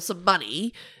stole some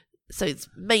money, so it's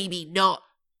maybe not.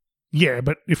 Yeah,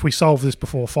 but if we solve this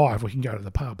before 5, we can go to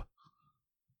the pub.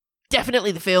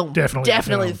 Definitely the film.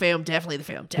 Definitely the film. Definitely the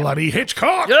film. Bloody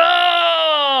Hitchcock!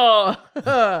 Oh!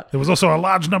 There was also a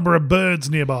large number of birds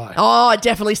nearby. Oh, I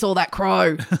definitely saw that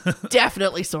crow.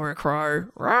 Definitely saw a crow.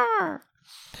 Rawr.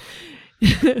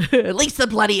 At least the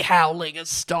bloody howling has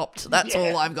stopped. That's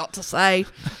all I've got to say.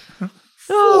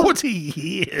 40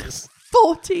 years.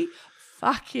 40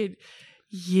 fucking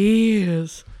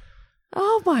years.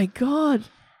 Oh my God.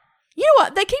 You know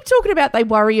what? They keep talking about, they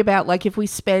worry about if we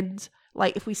send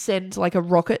a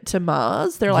rocket to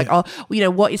Mars, they're like,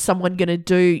 what is someone going to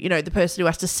do? The person who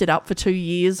has to sit up for 2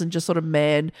 years and just sort of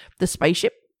man the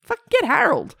spaceship? Fucking get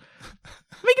Harold.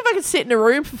 I think if I could sit in a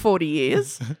room for 40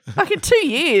 years, fucking 2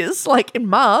 years, in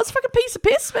Mars, fucking piece of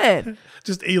piss, man.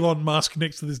 Just Elon Musk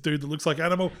next to this dude that looks like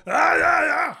Animal.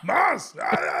 Mars.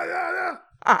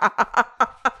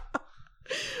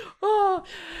 Oh.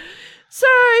 So,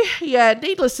 yeah,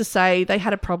 needless to say, they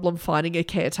had a problem finding a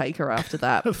caretaker after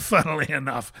that. Funnily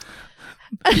enough.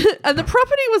 And the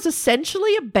property was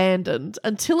essentially abandoned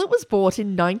until it was bought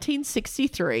in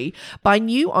 1963 by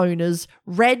new owners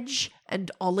Reg and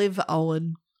Olive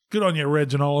Owen. Good on you,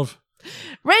 Reg and Olive.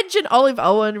 Reg and Olive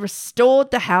Owen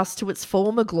restored the house to its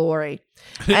former glory.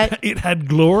 It had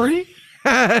glory?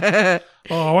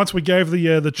 Once we gave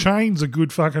the chains a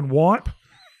good fucking wipe.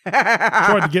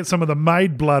 Tried to get some of the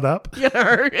maid blood up. We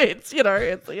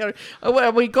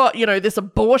got, this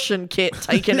abortion kit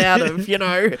taken out of,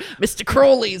 Mr.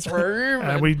 Crawley's room.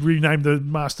 And we renamed the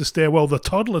master stairwell the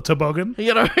toddler toboggan.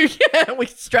 We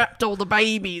strapped all the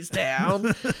babies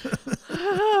down.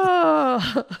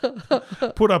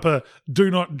 Put up a do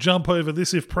not jump over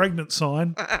this if pregnant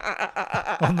sign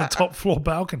on the top floor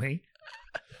balcony.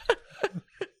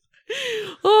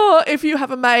 Oh, if you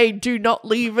have a maid, do not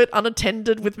leave it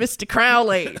unattended with Mr.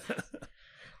 Crowley.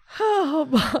 Oh,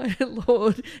 my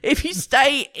Lord. If you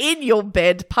stay in your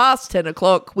bed past 10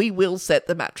 o'clock, we will set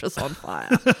the mattress on fire.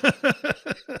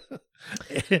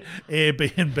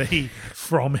 Airbnb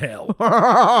from hell.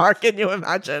 Can you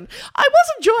imagine? I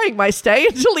was enjoying my stay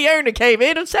until the owner came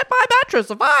in and set my mattress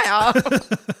afire.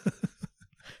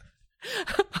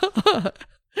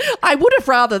 I would have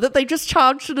rather that they just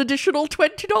charged an additional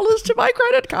 $20 to my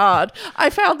credit card. I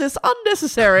found this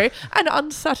unnecessary and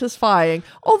unsatisfying,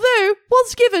 although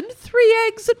was given 3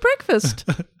 eggs at breakfast.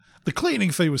 The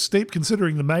cleaning fee was steep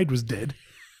considering the maid was dead.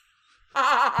 Yes,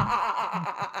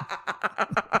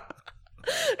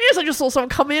 I just saw someone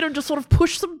come in and just sort of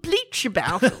push some bleach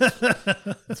about.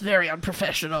 It's very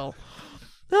unprofessional.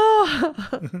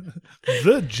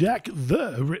 The Jack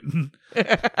the written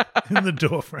in the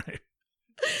doorframe.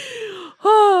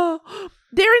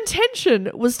 Their intention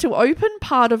was to open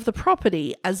part of the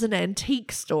property as an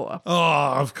antique store.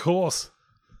 Oh, of course.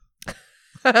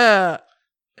 But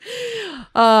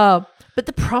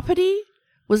the property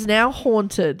was now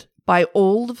haunted by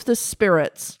all of the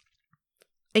spirits,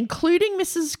 including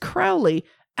Mrs. Crowley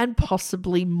and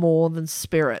possibly more than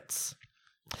spirits.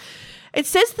 It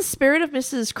says the spirit of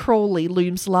Mrs. Crowley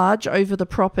looms large over the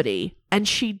property and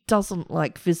she doesn't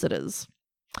like visitors.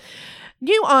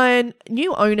 New owner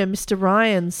Mr.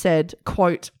 Ryan said,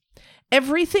 quote,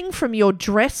 "Everything from your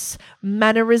dress,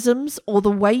 mannerisms, or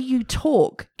the way you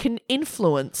talk can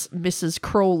influence Mrs.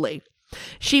 Crowley.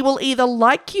 She will either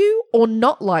like you or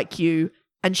not like you,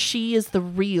 and she is the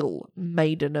real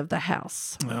maiden of the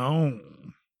house." Oh.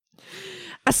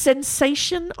 A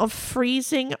sensation of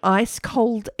freezing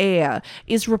ice-cold air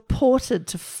is reported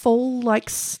to fall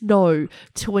like snow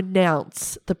to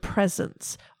announce the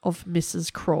presence of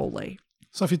Mrs. Crawley.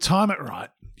 So if you time it right,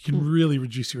 you can really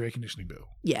reduce your air conditioning bill.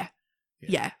 Yeah.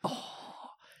 Oh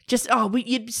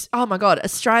my God,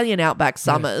 Australian outback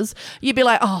summers. You'd be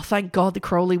like, oh, thank God the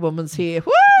Crawley woman's here.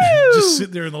 Woo! Just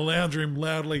sit there in the lounge room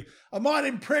loudly. I might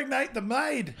impregnate the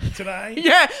maid today.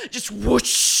 Yeah, just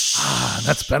whoosh.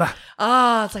 That's better.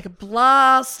 It's like a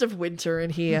blast of winter in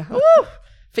here. Woo!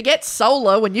 Forget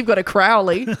solar when you've got a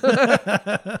Crowley.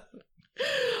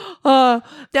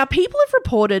 Now, people have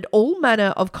reported all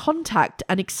manner of contact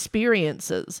and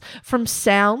experiences, from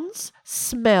sounds,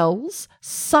 smells,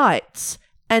 sights,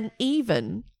 and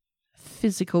even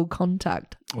physical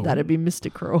contact. That'd be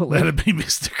Mr. Crawley. That'd be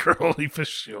Mr. Crawley for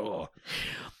sure.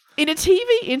 In a TV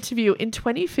interview in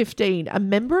 2015, a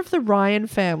member of the Ryan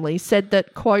family said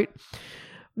that, quote,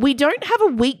 "We don't have a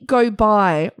week go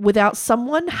by without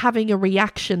someone having a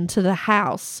reaction to the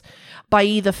house by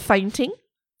either fainting,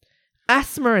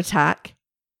 asthma attack,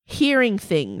 hearing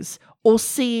things, or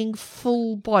seeing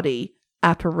full body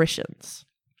apparitions."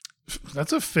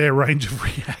 That's a fair range of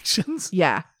reactions.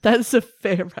 Yeah, that's a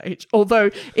fair range.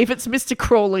 Although, if it's Mr.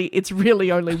 Crawley, it's really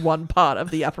only one part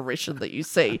of the apparition that you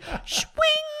see. Swing!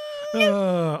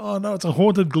 Oh no, it's a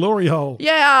haunted glory hole.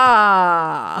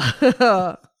 Yeah!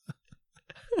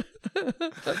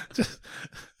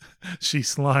 She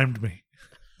slimed me.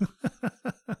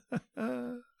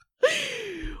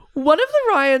 One of the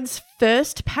Ryans'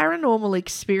 first paranormal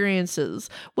experiences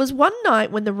was one night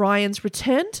when the Ryans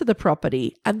returned to the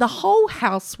property and the whole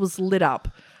house was lit up.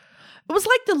 It was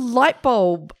like the light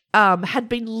bulb had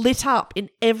been lit up in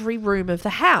every room of the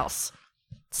house.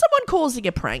 Someone causing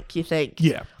a prank, you think?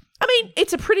 Yeah. I mean,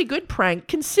 it's a pretty good prank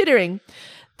considering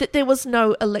that there was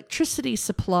no electricity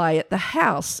supply at the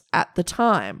house at the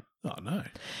time. Oh, no.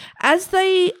 As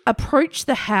they approached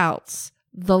the house,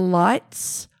 the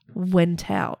lights went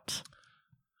out.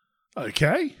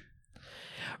 Okay.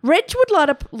 Reg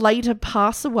would later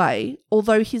pass away,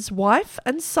 although his wife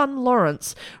and son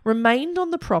Lawrence remained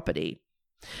on the property.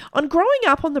 On growing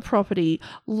up on the property,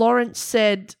 Lawrence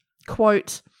said,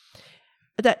 quote,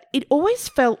 that it always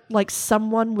felt like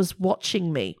someone was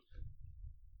watching me.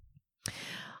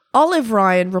 Olive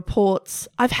Ryan reports,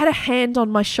 "I've had a hand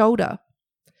on my shoulder.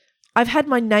 I've had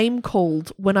my name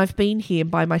called when I've been here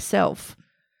by myself.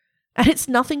 And it's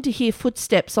nothing to hear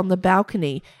footsteps on the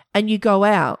balcony and you go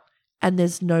out and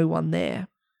there's no one there."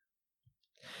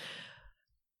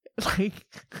 Like,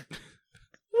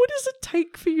 what does it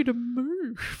take for you to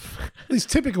move? These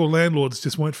typical landlords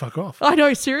just won't fuck off. I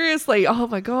know, seriously. Oh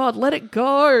my God, let it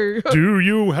go. Do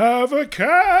you have a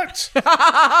cat?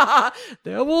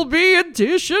 There will be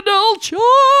additional charges.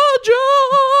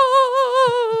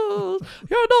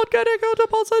 You're not getting a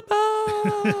deposit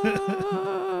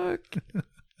back.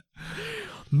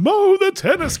 Mow the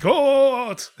tennis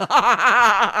court.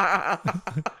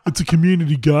 It's a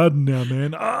community garden now,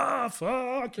 man.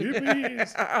 Fuck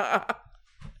hippies.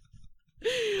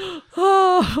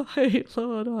 Oh, hey,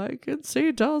 Lord, I can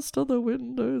see dust on the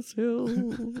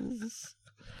windowsills.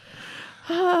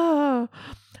 For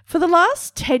the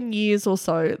last 10 years or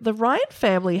so, the Ryan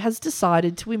family has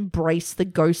decided to embrace the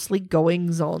ghostly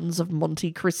goings-ons of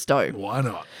Monte Cristo. Why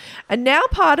not? And now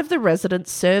part of the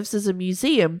residence serves as a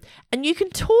museum, and you can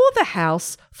tour the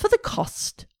house for the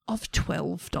cost of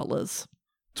 $12.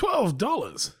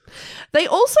 $12? They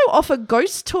also offer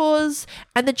ghost tours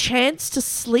and the chance to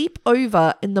sleep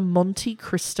over in the Monte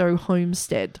Cristo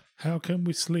homestead. How can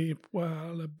we sleep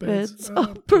while the beds Beds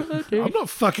are burning? I'm not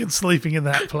fucking sleeping in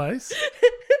that place.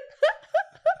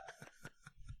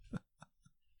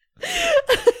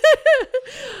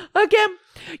 Again,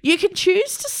 you can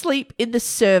choose to sleep in the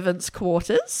servants'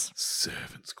 quarters,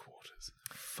 Servants' quarters.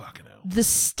 Fucking hell. the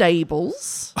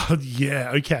stables, Oh,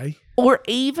 yeah, okay. or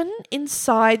even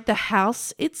inside the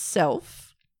house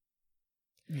itself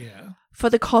Yeah. for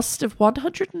the cost of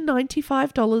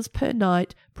 $195 per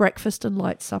night, breakfast and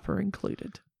light supper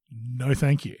included. No,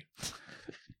 thank you.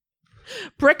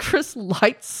 Breakfast,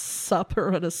 light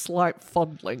supper, and a slight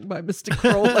fondling by Mr.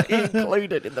 Crawley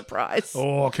included in the price.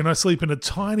 Oh, can I sleep in a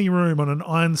tiny room on an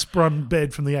iron-sprung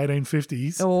bed from the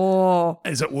 1850s? Oh,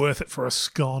 Is it worth it for a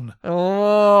scone?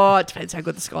 it depends how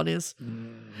good the scone is.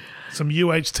 Some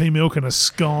UHT milk and a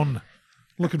scone.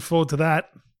 Looking forward to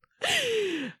that.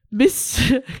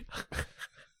 Miss...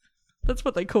 That's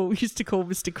what they used to call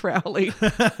Mr. Crowley.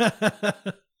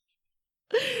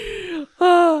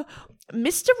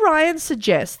 Mr. Ryan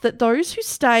suggests that those who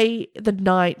stay the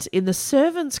night in the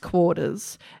servants'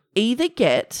 quarters either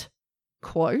get,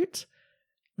 quote,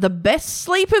 the best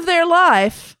sleep of their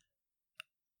life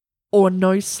or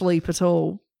no sleep at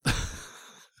all.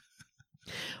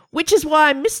 Which is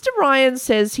why Mr. Ryan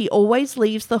says he always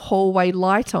leaves the hallway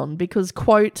light on because,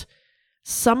 quote,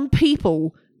 some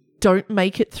people don't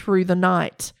make it through the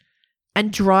night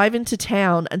and drive into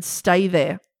town and stay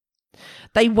there.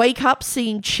 They wake up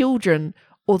seeing children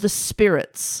or the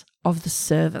spirits of the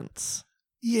servants.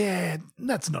 Yeah,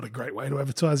 that's not a great way to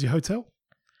advertise your hotel.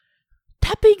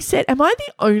 That being said, am I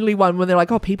the only one when they're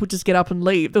like, oh, people just get up and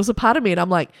leave? There was a part of me and I'm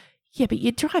like, yeah, but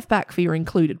you'd drive back for your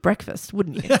included breakfast,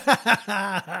 wouldn't you?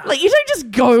 Like, you don't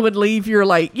just go and leave your,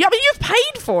 like, yeah, I mean, you've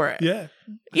paid for it. Yeah.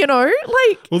 You know,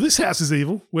 like. Well, this house is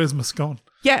evil. Where's my scone?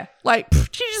 Yeah, like, can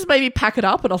you just maybe pack it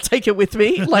up and I'll take it with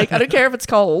me? Like, I don't care if it's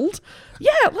cold.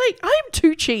 Yeah, like, I am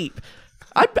too cheap.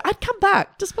 I'd come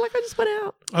back. Just be like, I just went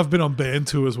out. I've been on band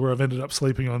tours where I've ended up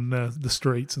sleeping on the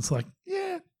streets. It's like,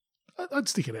 yeah, I'd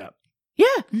stick it out. Yeah.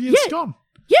 Yeah, Yeah. scone.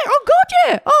 Yeah, oh God,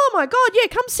 yeah. Oh my God, yeah.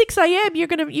 Come 6 a.m. You're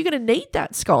gonna need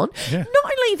that scone. Yeah. Not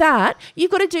only that,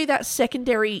 you've got to do that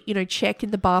secondary, check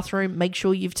in the bathroom. Make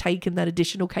sure you've taken that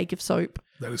additional cake of soap.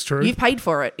 That is true. You've paid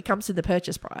for it. It comes in the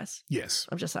purchase price. Yes.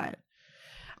 I'm just saying.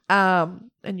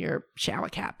 And your shower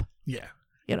cap. Yeah.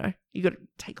 You got to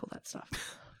take all that stuff.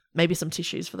 Maybe some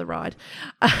tissues for the ride.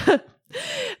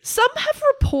 Some have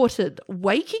reported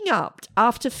waking up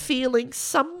after feeling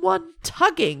someone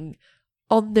tugging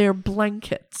on their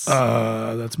blankets.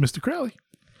 That's Mr. Crowley.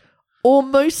 Or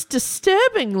most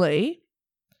disturbingly,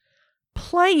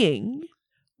 playing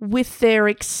with their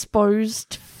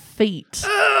exposed feet.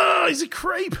 Oh, he's a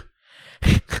creep.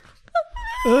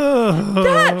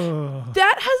 Oh.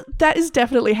 That is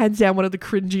definitely hands down one of the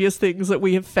cringiest things that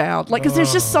we have found. Like, because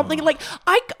there's just something like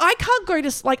I can't go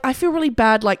to like I feel really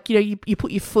bad. Like you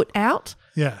put your foot out.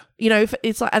 Yeah. If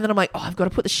it's like, and then I'm like, oh, I've got to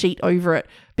put the sheet over it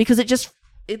because it just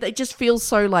feels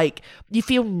so like you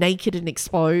feel naked and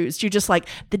exposed. You're just like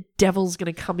the devil's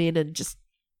gonna come in and just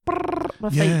my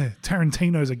feet. Yeah,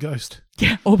 Tarantino's a ghost.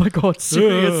 Yeah. Oh my God.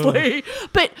 Seriously.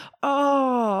 But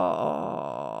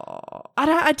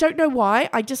I don't know why.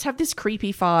 I just have this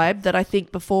creepy vibe that I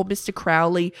think before Mr.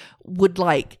 Crowley would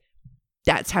like.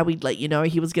 That's how he'd let you know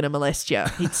he was going to molest you.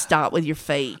 He'd start with your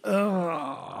feet. Can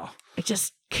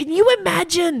you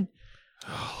imagine?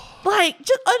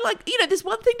 There's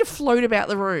one thing to float about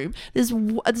the room. There's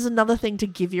another thing to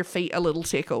give your feet a little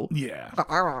tickle. Yeah.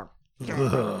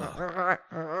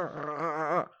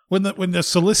 When the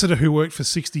solicitor who worked for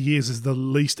 60 years is the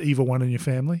least evil one in your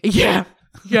family. Yeah.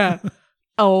 Yeah.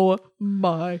 Oh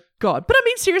my God. But I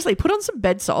mean, seriously, put on some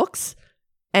bed socks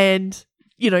and,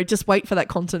 just wait for that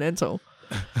Continental.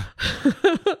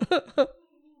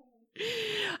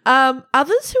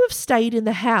 Others who have stayed in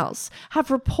the house have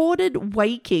reported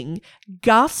waking,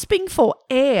 gasping for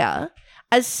air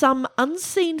as some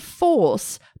unseen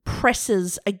force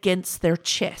presses against their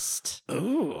chest.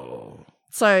 Oh.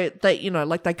 So they,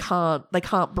 they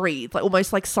can't breathe, like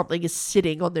almost like something is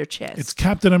sitting on their chest. It's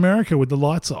Captain America with the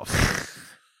lights off.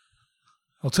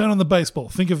 I'll turn on the baseball.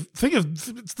 Think of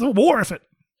it's the war effort.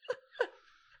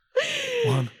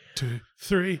 1, 2,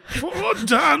 3, 4,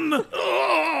 done.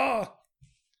 Oh!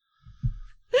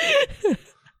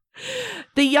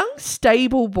 The young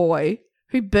stable boy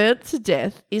who burnt to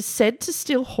death is said to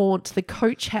still haunt the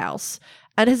coach house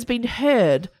and has been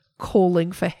heard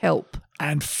calling for help.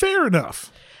 And fair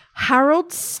enough.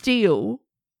 Harold Steele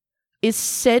is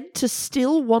said to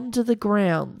still wander the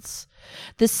grounds.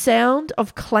 The sound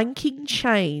of clanking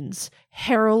chains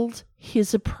herald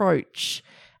his approach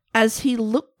as he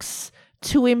looks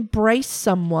to embrace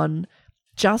someone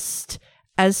just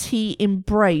as he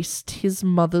embraced his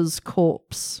mother's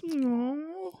corpse.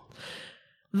 Aww.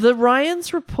 The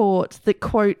Ryans report that,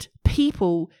 quote,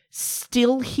 people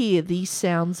still hear these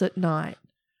sounds at night.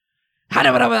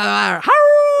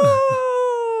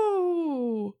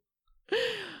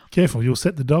 Careful, you'll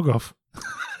set the dog off.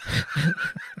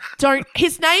 Don't.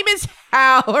 His name is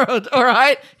Harold, all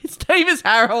right? His name is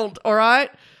Harold, all right?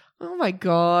 Oh, my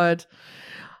God.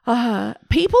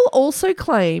 People also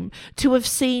claim to have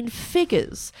seen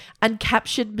figures and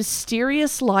captured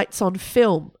mysterious lights on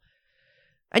film.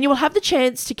 And you will have the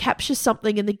chance to capture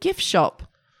something in the gift shop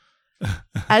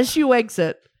as you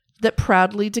exit that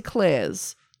proudly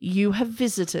declares you have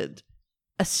visited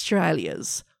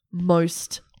Australia's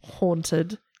most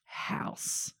haunted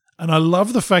house. And I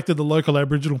love the fact that the local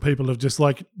Aboriginal people have just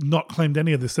like not claimed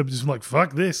any of this. They're just like,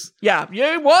 fuck this. Yeah, you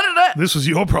wanted it. This was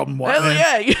your problem, white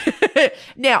man. Yeah.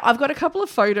 Now, I've got a couple of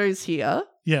photos here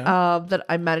Yeah. that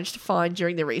I managed to find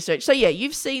during the research. So, yeah,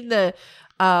 you've seen the...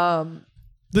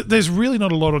 There's really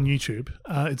not a lot on YouTube.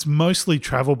 It's mostly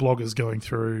travel bloggers going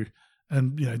through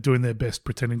and doing their best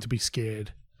pretending to be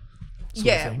scared. sort of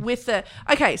Yeah, thing. with the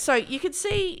okay, so you can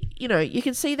see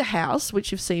the house,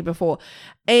 which you've seen before,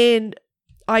 and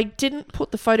I didn't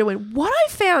put the photo in. What I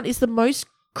found is the most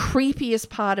creepiest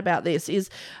part about this is,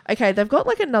 okay, they've got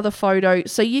like another photo,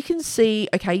 so you can see,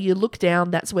 okay, you look down,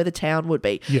 that's where the town would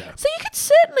be. Yeah. So you can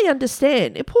certainly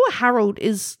understand if poor Harold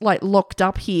is like locked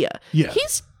up here. Yeah.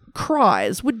 His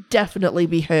cries would definitely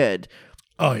be heard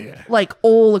Oh, yeah. like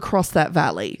all across that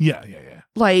valley. Yeah.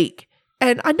 Like,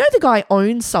 and I know the guy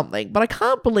owns something, but I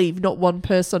can't believe not one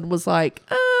person was like,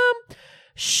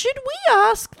 should we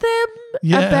ask them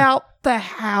Yeah. about the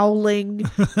howling?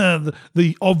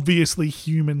 the obviously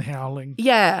human howling.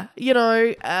 Yeah,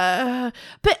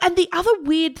 but and the other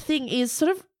weird thing is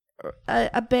sort of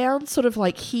abound sort of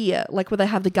like here, like where they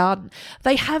have the garden.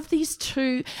 They have these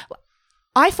two.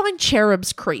 I find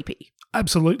cherubs creepy.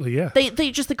 Absolutely, yeah.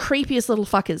 They're just the creepiest little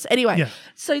fuckers. Anyway, Yeah.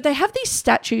 so they have these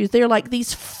statues. They're like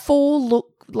these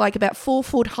look about 4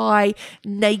 foot high,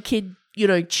 naked,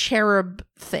 cherub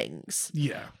things.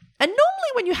 Yeah. And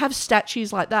normally when you have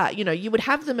statues like that, you would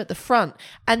have them at the front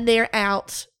and they're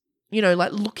out,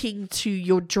 like looking to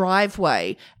your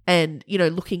driveway and,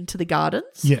 looking to the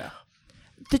gardens. Yeah.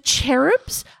 The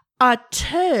cherubs are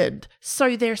turned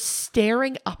so they're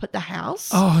staring up at the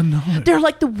house. Oh, no. They're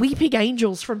like the weeping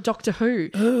angels from Doctor Who.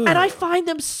 And I find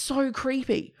them so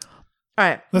creepy. All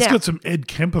right. That's now, got some Ed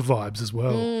Kemper vibes as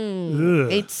well. Ugh.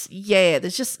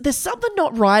 there's something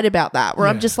not right about that where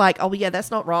I'm Yeah. just like, oh, yeah, that's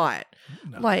not right.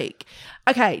 Like,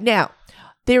 okay, now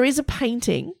there is a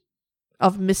painting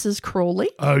of Mrs. Crawley.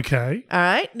 Okay. All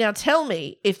right. Now tell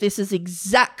me if this is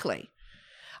exactly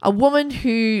a woman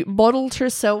who modelled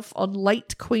herself on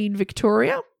late Queen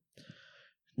Victoria,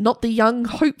 not the young,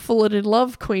 hopeful and in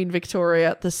love Queen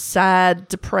Victoria, the sad,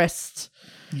 depressed.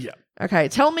 Yeah. Okay,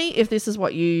 tell me if this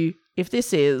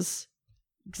is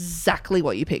exactly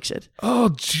what you pictured.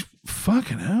 Oh,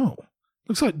 fucking hell.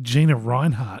 Looks like Gina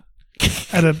Reinhardt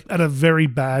at a very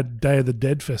bad Day of the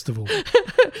Dead festival.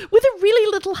 With a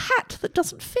really little hat that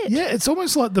doesn't fit. Yeah, it's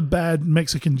almost like the bad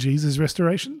Mexican Jesus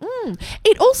restoration.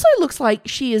 It also looks like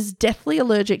she is deathly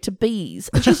allergic to bees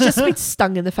and she's just been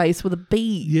stung in the face with a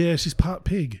bee. Yeah, she's part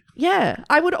pig. Yeah.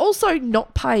 I would also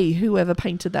not pay whoever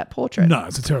painted that portrait. No,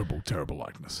 it's a terrible, terrible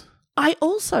likeness. I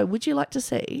also, would you like to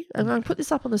see, and I'm going to put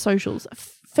this up on the socials,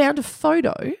 found a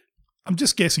photo. I'm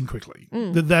just guessing quickly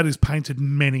that is painted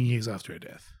many years after her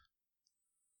death.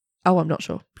 Oh, I'm not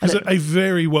sure. Because a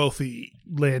very wealthy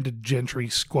landed gentry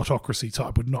squatocracy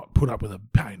type would not put up with a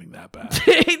painting that bad.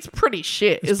 It's pretty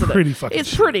shit, isn't it? pretty fucking It's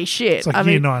shit. pretty shit. It's like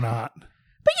year 9 art.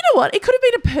 But you know what? It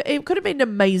could have been an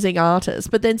amazing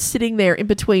artist, but then sitting there in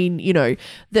between, your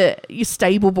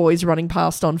stable boys running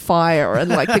past on fire and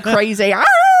like the crazy,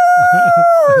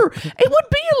 it would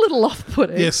be a little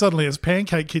off-putting. Yeah, suddenly it's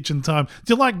pancake kitchen time.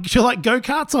 Do you like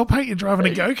go-karts? I'll paint you driving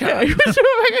a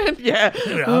go-kart. Yeah.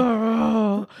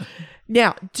 Oh.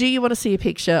 Now, do you want to see a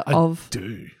picture of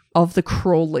the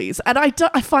Crawleys? And I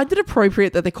find it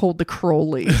appropriate that they're called the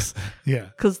Crawleys Yeah.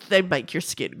 because they make your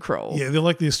skin crawl. Yeah, they're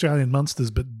like the Australian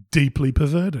Munsters, but deeply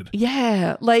perverted.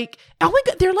 Yeah, like, oh my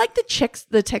God, they're like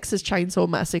the Texas Chainsaw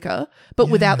Massacre, but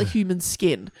without the human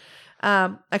skin.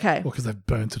 Okay. Well, because they've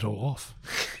burnt it all off.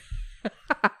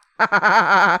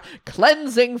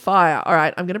 Cleansing fire. All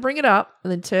right, I'm going to bring it up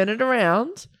and then turn it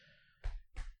around.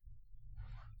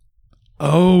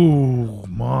 Oh,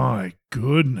 my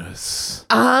goodness.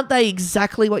 Aren't they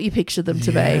exactly what you pictured them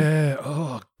to be? Yeah.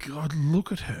 Oh, God,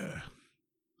 look at her.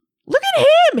 Look at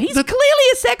him. He's clearly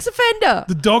a sex offender.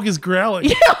 The dog is growling.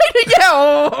 Yeah.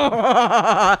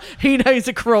 Oh. He knows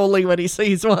a Crawley when he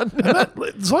sees one.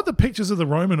 It's like the pictures of the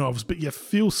Romanovs, but you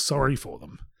feel sorry for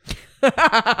them.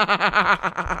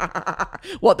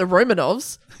 What, the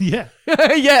Romanovs? Yeah.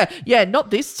 yeah,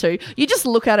 not this two. You just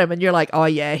look at him and you're like, oh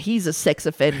yeah, he's a sex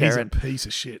offender. He's a piece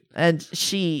of shit. And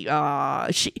she,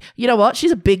 you know what?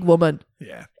 She's a big woman.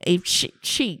 Yeah. She's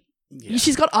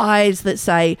got eyes that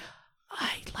say, I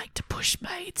like to push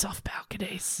maids off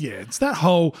balconies. Yeah, it's that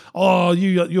whole,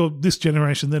 you're this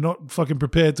generation, they're not fucking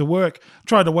prepared to work.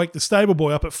 Tried to wake the stable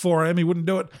boy up at 4 a.m. He wouldn't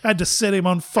do it. Had to set him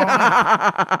on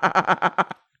fire.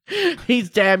 He's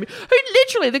damn.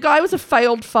 Literally, the guy was a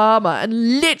failed farmer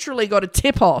and literally got a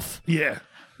tip off. Yeah.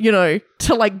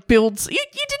 To like build. You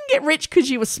didn't get rich because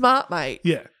you were smart, mate.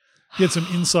 Yeah. You had some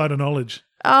insider knowledge.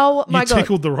 Oh my God. You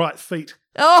tickled the right feet.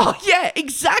 Oh, yeah,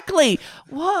 exactly.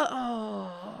 What?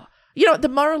 Oh. The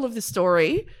moral of the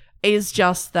story is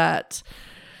just that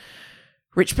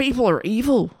rich people are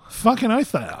evil. Fucking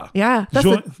oath they are. Yeah.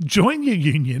 Join your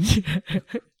union.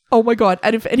 Oh my God.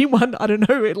 And if anyone, I don't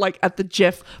know, like at the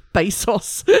Jeff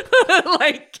Bezos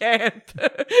like camp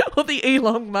or the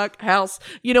Elon Musk house,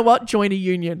 you know what? Join a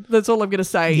union. That's all I'm going to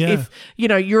say. Yeah. If, you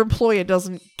know, your employer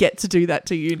doesn't get to do that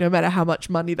to you, no matter how much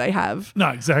money they have. No,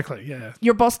 exactly. Yeah.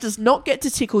 Your boss does not get to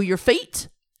tickle your feet.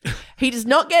 He does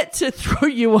not get to throw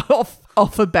you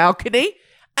off a balcony.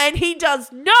 And he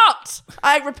does not,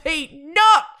 I repeat,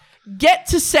 not get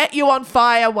to set you on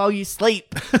fire while you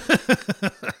sleep.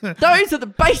 Those are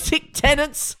the basic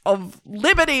tenets of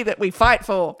liberty that we fight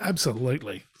for.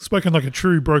 Absolutely. Spoken like a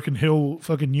true Broken Hill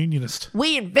fucking unionist.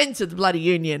 We invented the bloody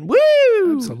union.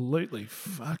 Woo! Absolutely.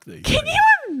 Fuck these. Can you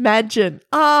imagine?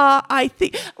 I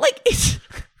think, like, it's...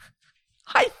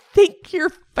 I think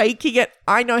you're faking it.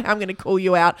 I know how I'm going to call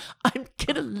you out. I'm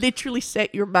going to literally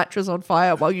set your mattress on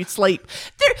fire while you sleep.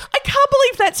 I can't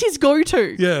believe that's his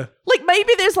go-to. Yeah. Like,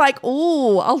 maybe there's like,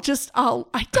 I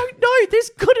don't know. There's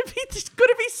got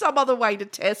to be some other way to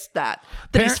test that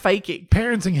he's faking.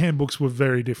 Parenting handbooks were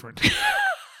very different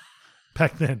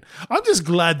back then. I'm just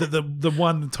glad that the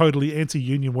one totally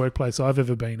anti-union workplace I've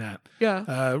ever been at,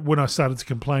 when I started to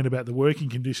complain about the working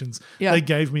conditions, they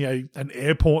gave me an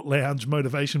airport lounge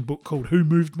motivation book called "Who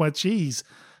Moved My Cheese."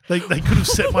 They could have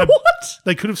set my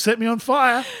They could have set me on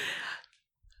fire.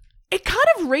 It kind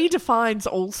of redefines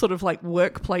all sort of like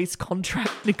workplace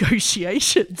contract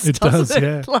negotiations. It doesn't does, it?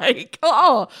 yeah. Like,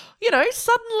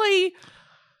 suddenly,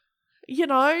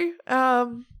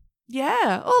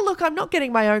 yeah. Oh, look, I'm not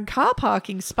getting my own car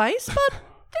parking space, but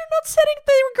they're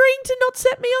agreeing to not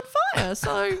set me on fire.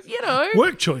 So,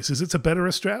 Work choices. It's a better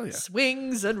Australia.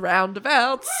 Swings and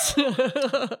roundabouts.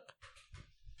 Are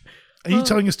you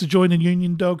telling us to join a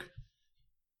union, dog?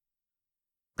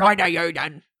 I know you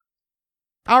done.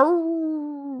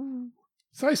 Oh.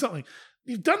 Say something.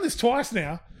 You've done this twice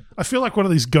now. I feel like one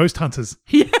of these ghost hunters.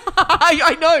 Yeah,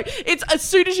 I know. It's as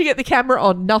soon as you get the camera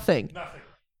on, nothing.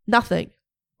 Nothing.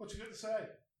 What you got to say?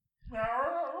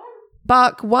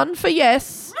 Bark 1 for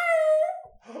yes.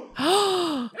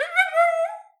 That's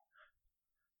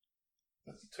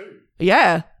a 2.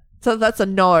 Yeah. So that's a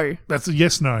no. That's a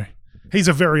yes, no. He's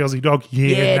a very Aussie dog.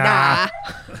 Yeah, nah.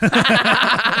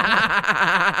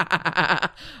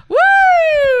 Woo!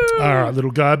 All right, little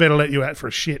guy, I better let you out for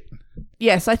a shit.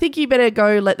 Yes, I think you better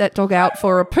go let that dog out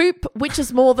for a poop, which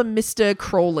is more than Mr.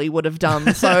 Crawley would have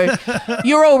done. So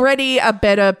you're already a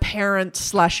better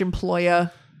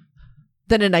parent/employer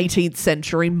than an 18th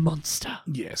century monster.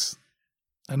 Yes.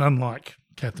 And unlike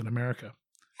Captain America,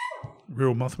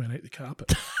 real Mothman ate the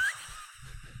carpet.